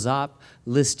General Zop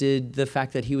listed the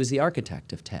fact that he was the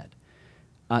architect of Tet.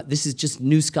 This is just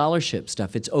new scholarship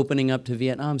stuff. It's opening up to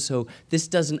Vietnam. So this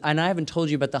doesn't, and I haven't told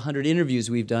you about the 100 interviews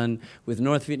we've done with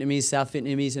North Vietnamese, South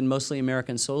Vietnamese, and mostly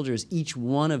American soldiers. Each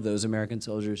one of those American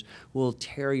soldiers will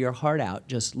tear your heart out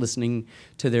just listening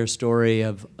to their story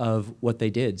of what they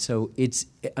did. So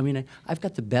I've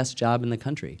got the best job in the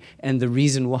country. And the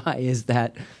reason why is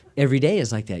that every day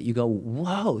is like that. You go,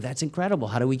 whoa, that's incredible.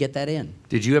 How do we get that in?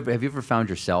 Have you ever found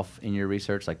yourself in your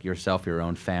research, like yourself, your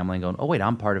own family, and going, oh wait,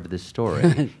 I'm part of this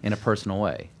story in a personal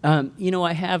way?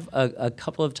 I have a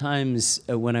couple of times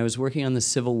when I was working on the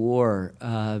Civil War,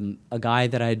 a guy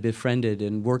that I had befriended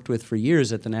and worked with for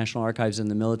years at the National Archives and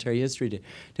the Military History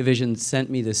Division sent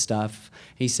me this stuff.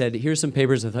 He said, here's some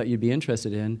papers I thought you'd be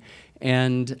interested in.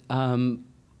 And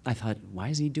I thought, why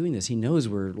is he doing this? He knows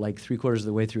we're like 3/4 of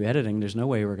the way through editing. There's no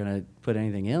way we're going to put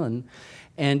anything in.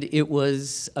 And it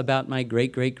was about my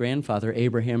great-great-grandfather,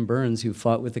 Abraham Burns, who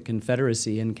fought with the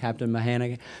Confederacy in Captain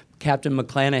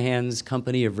McClanahan's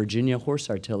company of Virginia Horse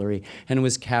Artillery, and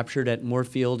was captured at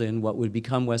Moorfield in what would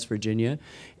become West Virginia,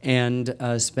 and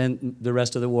spent the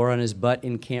rest of the war on his butt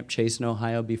in Camp Chase in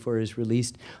Ohio before he was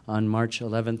released on March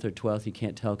 11th or 12th, you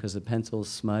can't tell because the pencil's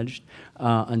smudged,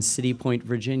 on City Point,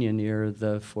 Virginia, near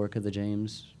the fork of the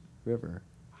James River.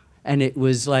 And it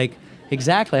was like,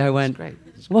 exactly, I went,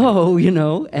 whoa,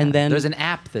 and then... There's an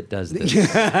app that does this.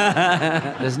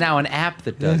 There's now an app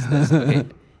that does this. Okay.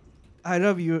 I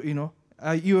love you,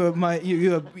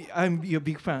 I'm your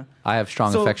big fan. I have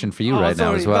strong affection for you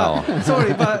now as well.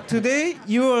 But today,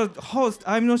 you're host.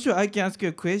 I'm not sure I can ask you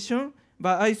a question,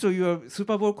 but I saw your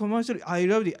Super Bowl commercial. I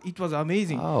loved it. It was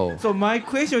amazing. Oh. So my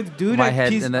question is, do you my like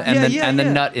head and the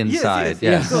nut inside.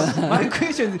 Yes. So my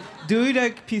question is, do you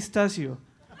like pistachio?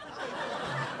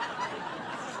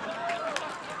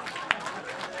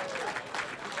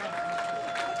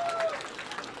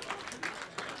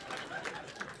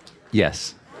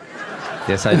 Yes.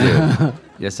 Yes, I do.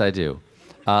 Yes, I do.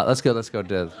 Let's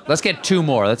get two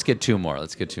more.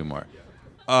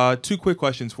 Two quick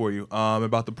questions for you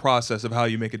about the process of how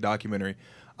you make a documentary.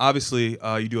 Obviously,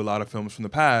 you do a lot of films from the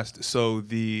past, so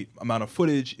the amount of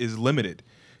footage is limited.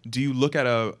 Do you look at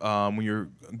when you're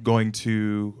going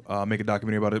to make a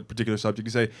documentary about a particular subject,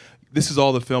 you say, this is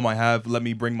all the film I have, let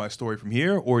me bring my story from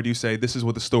here? Or do you say, this is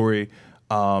what the story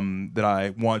that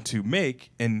I want to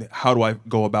make, and how do I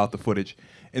go about the footage?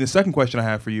 And the second question I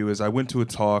have for you is, I went to a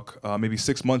talk maybe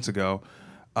 6 months ago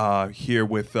here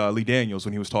with Lee Daniels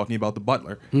when he was talking about The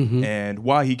Butler, and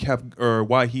why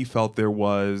he felt there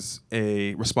was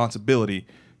a responsibility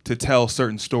to tell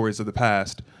certain stories of the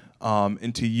past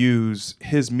and to use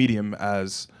his medium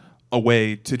as a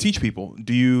way to teach people.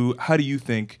 How do you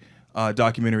think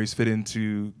documentaries fit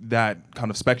into that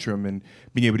kind of spectrum and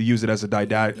being able to use it as a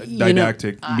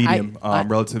didactic medium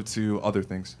relative to other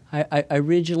things? I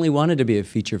originally wanted to be a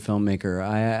feature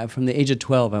filmmaker. From the age of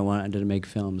 12, I wanted to make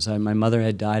films. My mother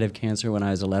had died of cancer when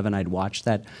I was 11. I'd watched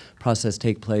that process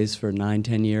take place for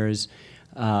 9-10 years.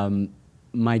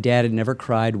 My dad had never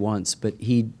cried once, but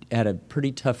he had a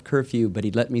pretty tough curfew, but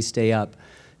he'd let me stay up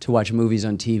to watch movies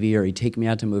on TV, or he'd take me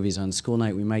out to movies on school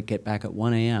night. We might get back at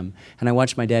 1 a.m. And I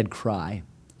watched my dad cry,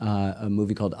 a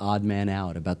movie called Odd Man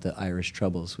Out about the Irish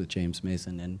Troubles with James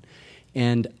Mason.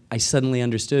 And I suddenly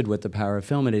understood what the power of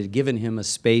film had. It had given him a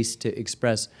space to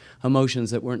express emotions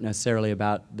that weren't necessarily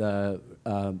about the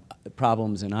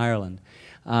problems in Ireland.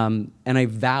 And I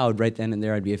vowed right then and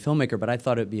there I'd be a filmmaker, but I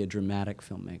thought it'd be a dramatic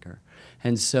filmmaker.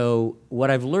 And so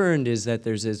what I've learned is that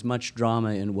there's as much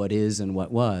drama in what is and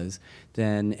what was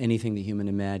than anything the human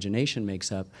imagination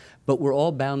makes up. But we're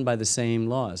all bound by the same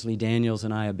laws. Lee Daniels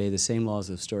and I obey the same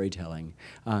laws of storytelling.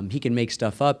 He can make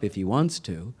stuff up if he wants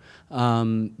to.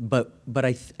 But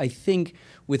I think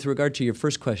with regard to your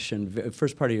first part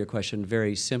of your question,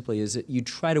 very simply, is that you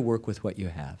try to work with what you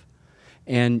have.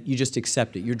 And you just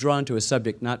accept it. You're drawn to a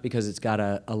subject not because it's got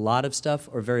a lot of stuff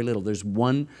or very little. There's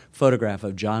one photograph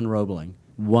of John Roebling,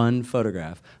 one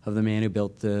photograph of the man who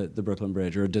built the Brooklyn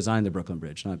Bridge, or designed the Brooklyn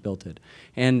Bridge, not built it.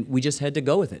 And we just had to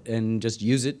go with it and just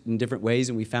use it in different ways,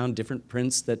 and we found different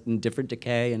prints that in different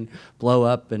decay and blow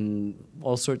up and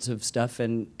all sorts of stuff,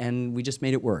 and we just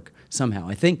made it work somehow.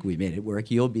 I think we made it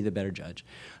work. You'll be the better judge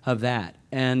of that.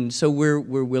 And so we're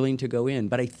willing to go in,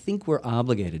 but I think we're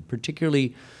obligated,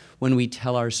 particularly when we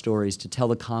tell our stories, to tell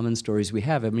the common stories we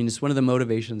have. I mean, it's one of the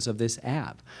motivations of this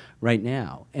app right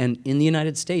now. And in the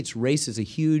United States, race is a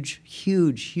huge,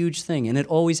 huge, huge thing, and it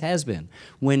always has been.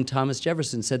 When Thomas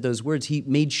Jefferson said those words, he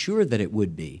made sure that it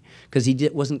would be, because he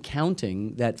wasn't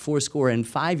counting that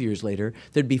 85 years later,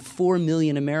 there'd be 4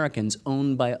 million Americans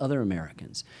owned by other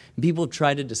Americans. And people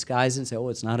try to disguise it and say, oh,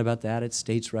 it's not about that, it's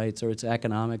states' rights, or it's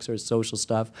economics, or it's social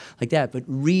stuff like that. But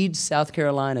read South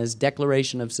Carolina's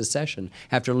Declaration of Secession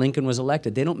after Lincoln was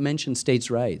elected. They don't mention states'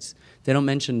 rights. They don't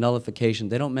mention nullification.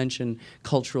 They don't mention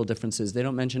cultural differences. They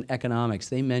don't mention economics.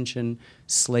 They mention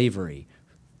slavery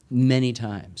many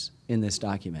times in this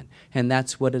document. And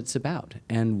that's what it's about.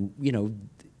 And,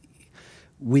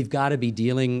 we've got to be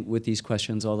dealing with these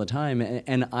questions all the time.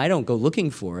 And I don't go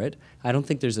looking for it. I don't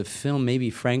think there's a film, maybe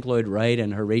Frank Lloyd Wright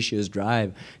and Horatio's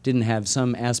Drive didn't have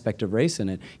some aspect of race in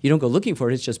it. You don't go looking for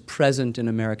it. It's just present in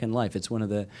American life. It's one of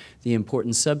the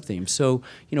important sub-themes. So,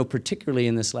 particularly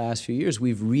in this last few years,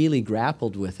 we've really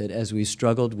grappled with it as we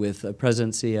struggled with a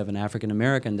presidency of an African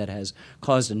American that has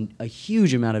caused a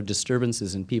huge amount of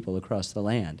disturbances in people across the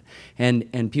land.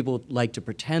 And people like to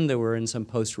pretend that we're in some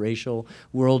post-racial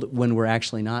world when we're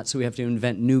actually not, so we have to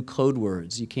invent new code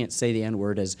words. You can't say the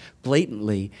N-word as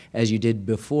blatantly as you did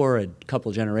before, a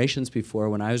couple generations before.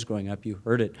 When I was growing up, you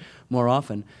heard it more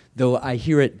often, though I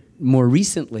hear it more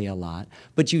recently a lot.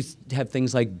 But you have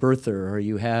things like birther, or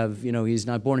you have, he's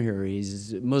not born here,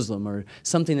 he's Muslim, or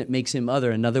something that makes him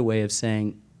other, another way of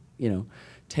saying,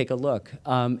 take a look.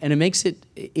 And it makes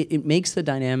it makes the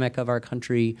dynamic of our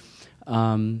country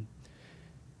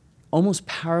almost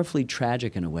powerfully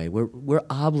tragic in a way. We're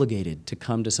obligated to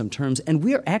come to some terms, and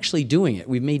we're actually doing it.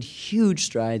 We've made huge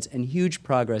strides and huge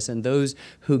progress, and those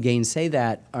who gainsay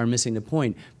that are missing the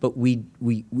point. But we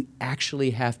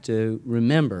actually have to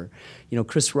remember,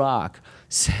 Chris Rock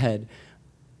said,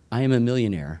 "I am a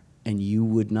millionaire, and you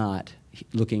would not,"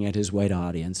 looking at his white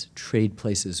audience, "trade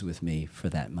places with me for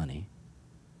that money."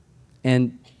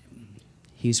 And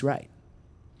he's right.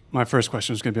 My first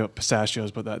question was going to be about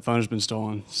pistachios, but that thunder's been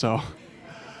stolen. So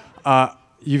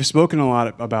you've spoken a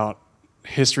lot about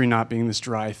history not being this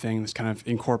dry thing, this kind of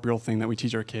incorporeal thing that we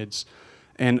teach our kids.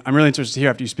 And I'm really interested to hear,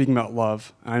 after you speaking about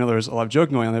love, I know there's a lot of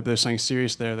joking going on there, but there's something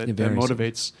serious there that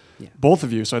motivates both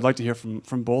of you. So I'd like to hear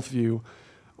from both of you,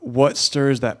 what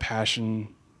stirs that passion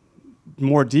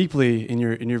more deeply in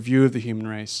your view of the human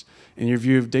race, in your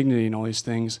view of dignity and all these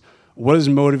things. What is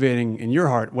motivating in your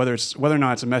heart, whether or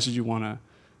not it's a message you want to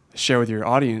share with your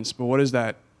audience, but what is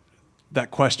that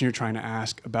question you're trying to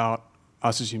ask about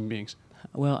us as human beings?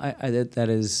 Well, that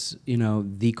is,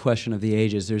 the question of the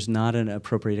ages. There's not an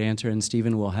appropriate answer, and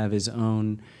Stephen will have his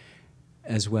own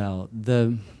as well.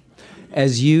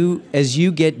 As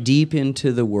you get deep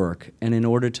into the work, and in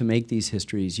order to make these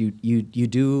histories, you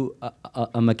do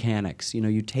a mechanics.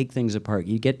 You take things apart.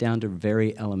 You get down to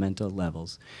very elemental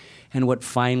levels. And what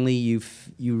finally you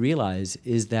realize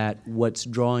is that what's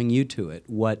drawing you to it,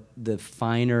 what the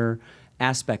finer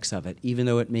aspects of it, even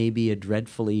though it may be a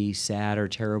dreadfully sad or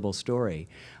terrible story,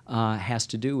 has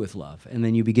to do with love. And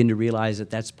then you begin to realize that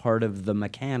that's part of the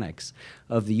mechanics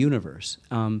of the universe.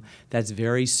 That's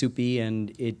very soupy,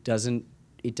 and it doesn't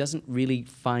really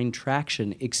find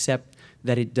traction, except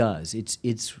that it does.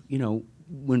 It's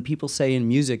when people say in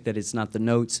music that it's not the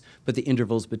notes, but the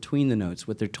intervals between the notes,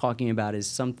 what they're talking about is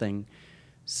something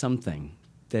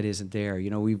that isn't there.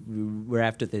 We're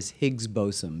after this Higgs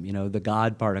boson, the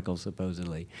God particle,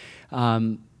 supposedly.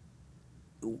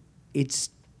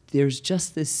 There's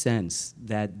just this sense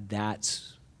that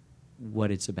that's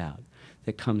what it's about,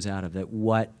 that comes out of that,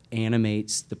 what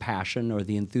animates the passion or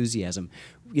the enthusiasm.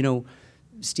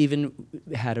 Stephen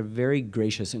had a very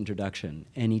gracious introduction,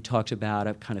 and he talked about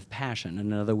a kind of passion.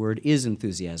 Another word is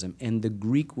enthusiasm, and the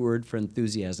Greek word for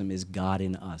enthusiasm is God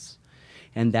in us.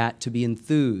 And that to be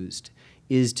enthused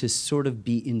is to sort of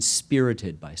be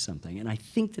inspirited by something. And I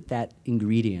think that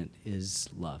ingredient is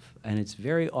love. And it's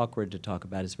very awkward to talk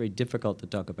about. It's very difficult to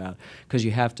talk about, because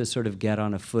you have to sort of get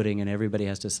on a footing, and everybody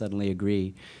has to suddenly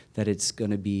agree that it's going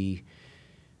to be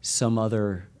some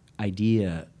other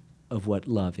idea of what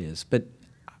love is. But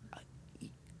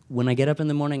when I get up in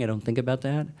the morning, I don't think about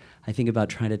that. I think about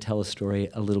trying to tell a story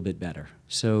a little bit better.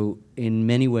 So in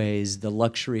many ways, the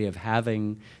luxury of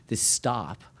having this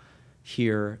stop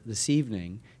here this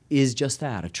evening is just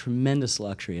that, a tremendous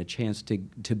luxury, a chance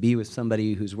to be with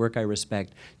somebody whose work I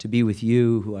respect, to be with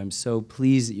you, who I'm so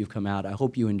pleased that you've come out. I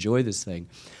hope you enjoy this thing.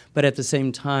 But at the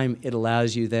same time, it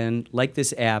allows you then, like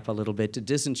this app a little bit, to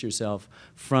distance yourself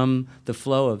from the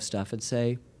flow of stuff and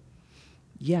say,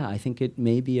 yeah, I think it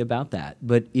may be about that.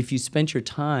 But if you spent your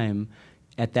time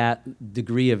at that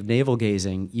degree of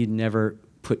navel-gazing, you'd never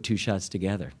put two shots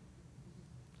together,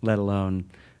 let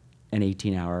alone an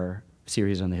 18-hour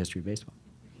series on the history of baseball,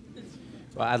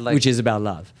 which is about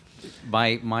love.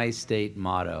 My state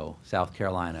motto, South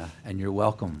Carolina, and you're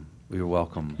welcome. You're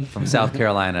welcome from South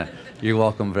Carolina. You're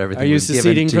welcome for everything. Are you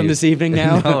seceding from this evening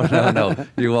now? No.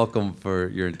 You're welcome for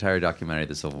your entire documentary,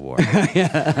 The Civil War.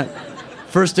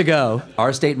 First to go.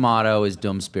 Our state motto is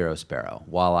Dum Spiro Spero,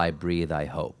 while I breathe, I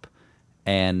hope.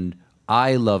 And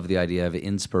I love the idea of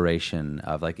inspiration,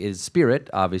 of is spirit,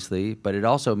 obviously, but it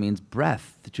also means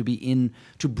breath, to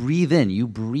breathe in. You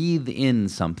breathe in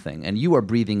something, and you are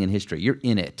breathing in history. You're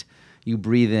in it. You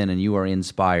breathe in, and you are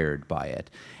inspired by it.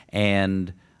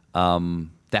 And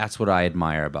That's what I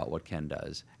admire about what Ken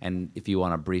does. And if you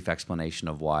want a brief explanation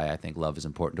of why I think love is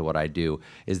important to what I do,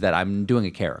 is that I'm doing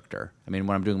a character. I mean,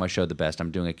 when I'm doing my show The Best,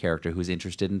 I'm doing a character who's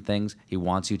interested in things. He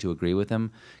wants you to agree with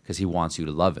him because he wants you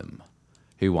to love him.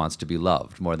 He wants to be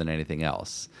loved more than anything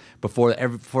else.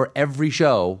 For every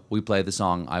show, we play the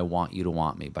song "I Want You to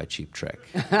Want Me" by Cheap Trick.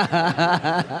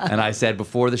 And I said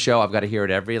before the show, I've got to hear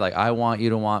it "I want you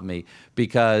to want me,"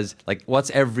 because what's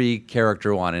every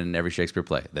character want in every Shakespeare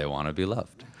play? They want to be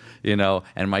loved,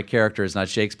 And my character is not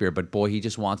Shakespeare, but boy, he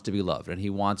just wants to be loved, and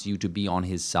he wants you to be on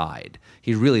his side.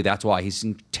 That's why he's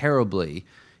terribly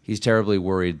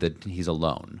worried that he's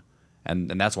alone.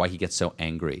 And that's why he gets so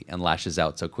angry and lashes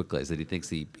out so quickly, is that he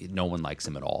thinks no one likes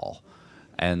him at all.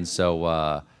 And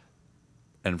so,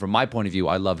 and from my point of view,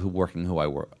 I love who I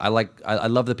work. I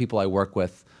love the people I work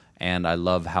with, and I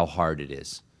love how hard it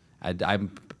is.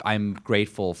 I'm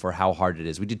grateful for how hard it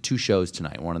is. We did 2 shows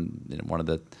tonight. One of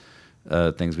the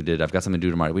things we did, I've got something to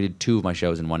do tomorrow. We did 2 of my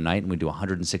shows in one night, and we do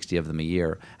 160 of them a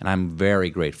year. And I'm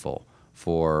very grateful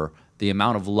for the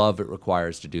amount of love it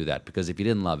requires to do that, because if you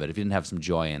didn't love it, if you didn't have some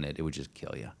joy in it, it would just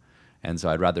kill you. And so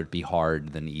I'd rather it be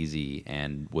hard than easy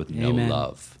and with no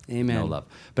love. Amen. No love.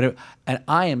 And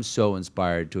I am so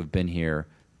inspired to have been here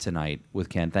tonight with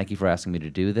Ken. Thank you for asking me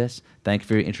to do this. Thank you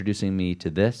for introducing me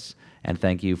to this. And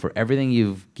thank you for everything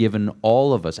you've given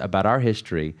all of us about our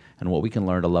history and what we can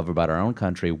learn to love about our own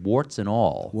country, warts and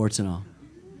all. Warts and all.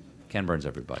 Ken Burns,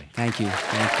 everybody. Thank you.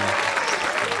 Thank you.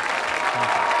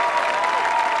 Thank you.